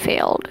you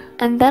failed.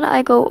 And then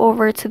I go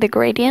over to the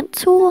gradient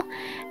tool,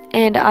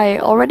 and I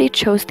already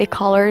chose the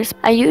colors.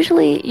 I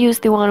usually use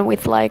the one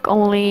with like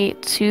only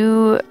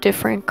 2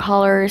 different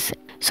colors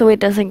so it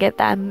doesn't get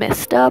that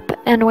messed up.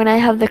 And when I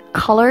have the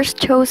colors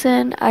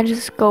chosen, I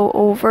just go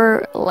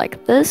over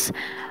like this.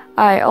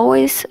 I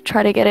always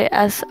try to get it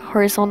as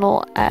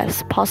horizontal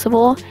as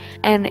possible,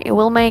 and it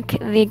will make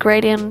the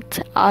gradient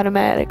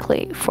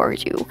automatically for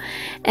you.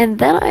 And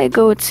then I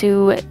go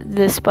to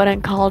this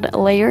button called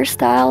Layer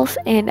Styles,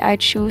 and I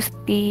choose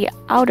the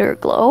Outer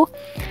Glow.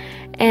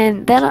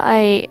 And then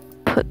I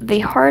put the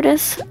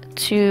hardest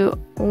to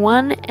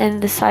 1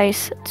 and the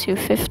size to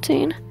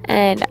 15,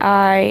 and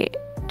I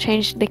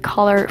change the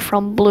color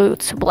from blue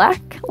to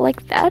black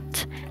like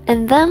that.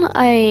 And then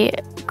I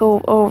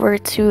go over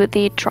to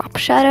the drop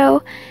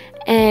shadow,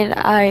 and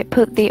I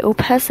put the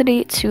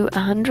opacity to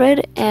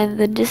 100 and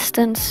the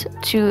distance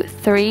to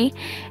 3,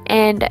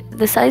 and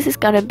the size is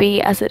gonna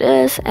be as it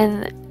is,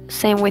 and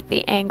same with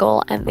the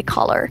angle and the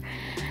color.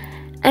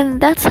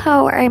 And that's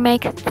how I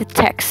make the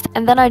text.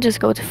 And then I just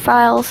go to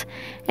files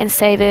and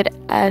save it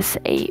as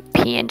a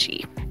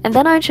PNG. And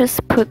then I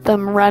just put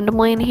them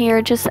randomly in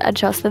here, just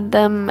adjusted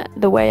them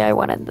the way I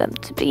wanted them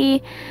to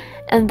be.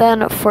 And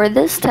then for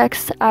this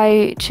text,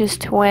 I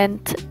just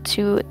went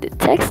to the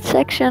text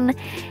section,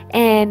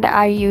 and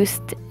I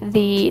used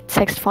the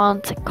text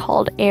font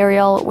called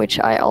Arial, which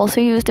I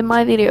also used in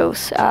my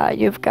videos.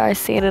 You've guys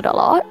seen it a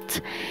lot.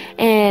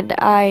 And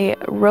I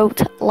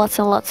wrote lots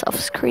and lots of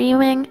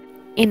screaming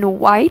in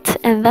white.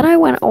 And then I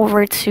went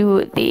over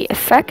to the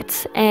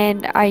effects,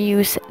 and I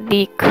used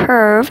the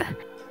curve.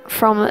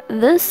 From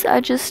this,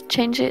 I just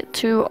change it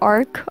to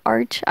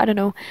arch, I don't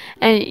know,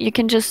 and you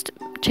can just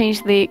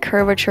change the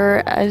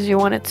curvature as you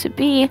want it to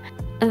be.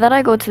 And then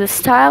I go to the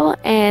style,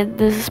 and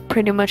this is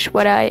pretty much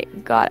what I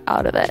got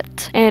out of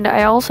it. And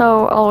I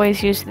also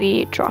always use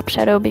the drop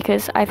shadow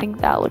because I think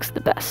that looks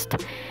the best.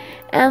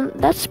 And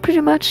that's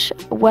pretty much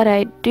what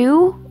I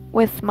do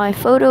with my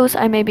photos.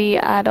 I maybe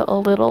add a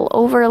little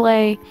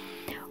overlay,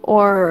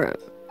 or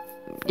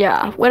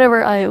yeah,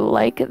 whatever I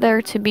like there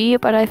to be,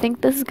 but I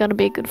think this is gonna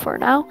be good for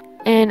now.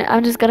 And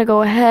I'm just gonna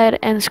go ahead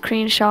and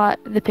screenshot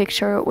the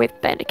picture with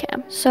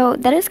Bandicam. So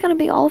that is gonna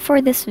be all for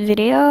this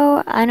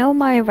video. I know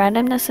my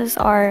randomnesses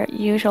are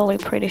usually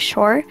pretty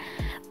short,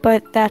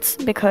 but that's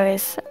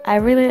because I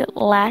really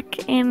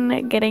lack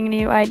in getting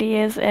new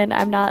ideas and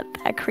I'm not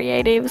that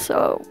creative,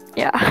 so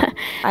yeah.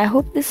 I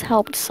hope this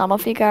helped some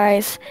of you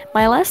guys.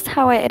 My last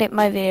how I edit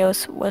my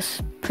videos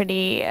was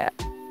pretty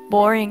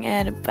boring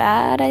and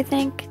bad, I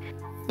think.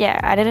 Yeah,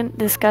 I didn't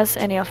discuss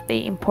any of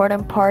the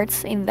important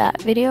parts in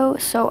that video,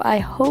 so I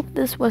hope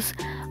this was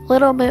a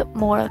little bit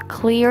more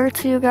clear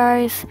to you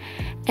guys.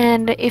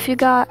 And if you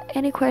got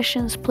any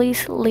questions,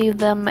 please leave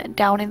them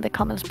down in the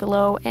comments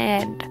below.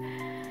 And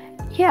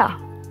yeah,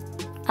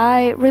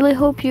 I really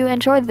hope you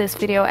enjoyed this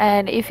video,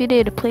 and if you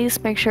did,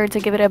 please make sure to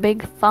give it a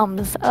big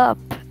thumbs up.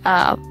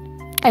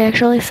 I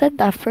actually said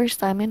that first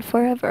time in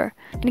forever.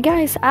 And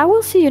guys, I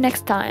will see you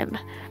next time.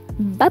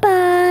 Bye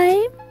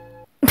bye.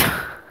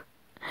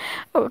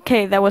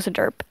 Okay, that was a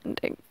derp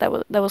ending. That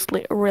was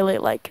really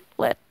like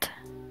lit.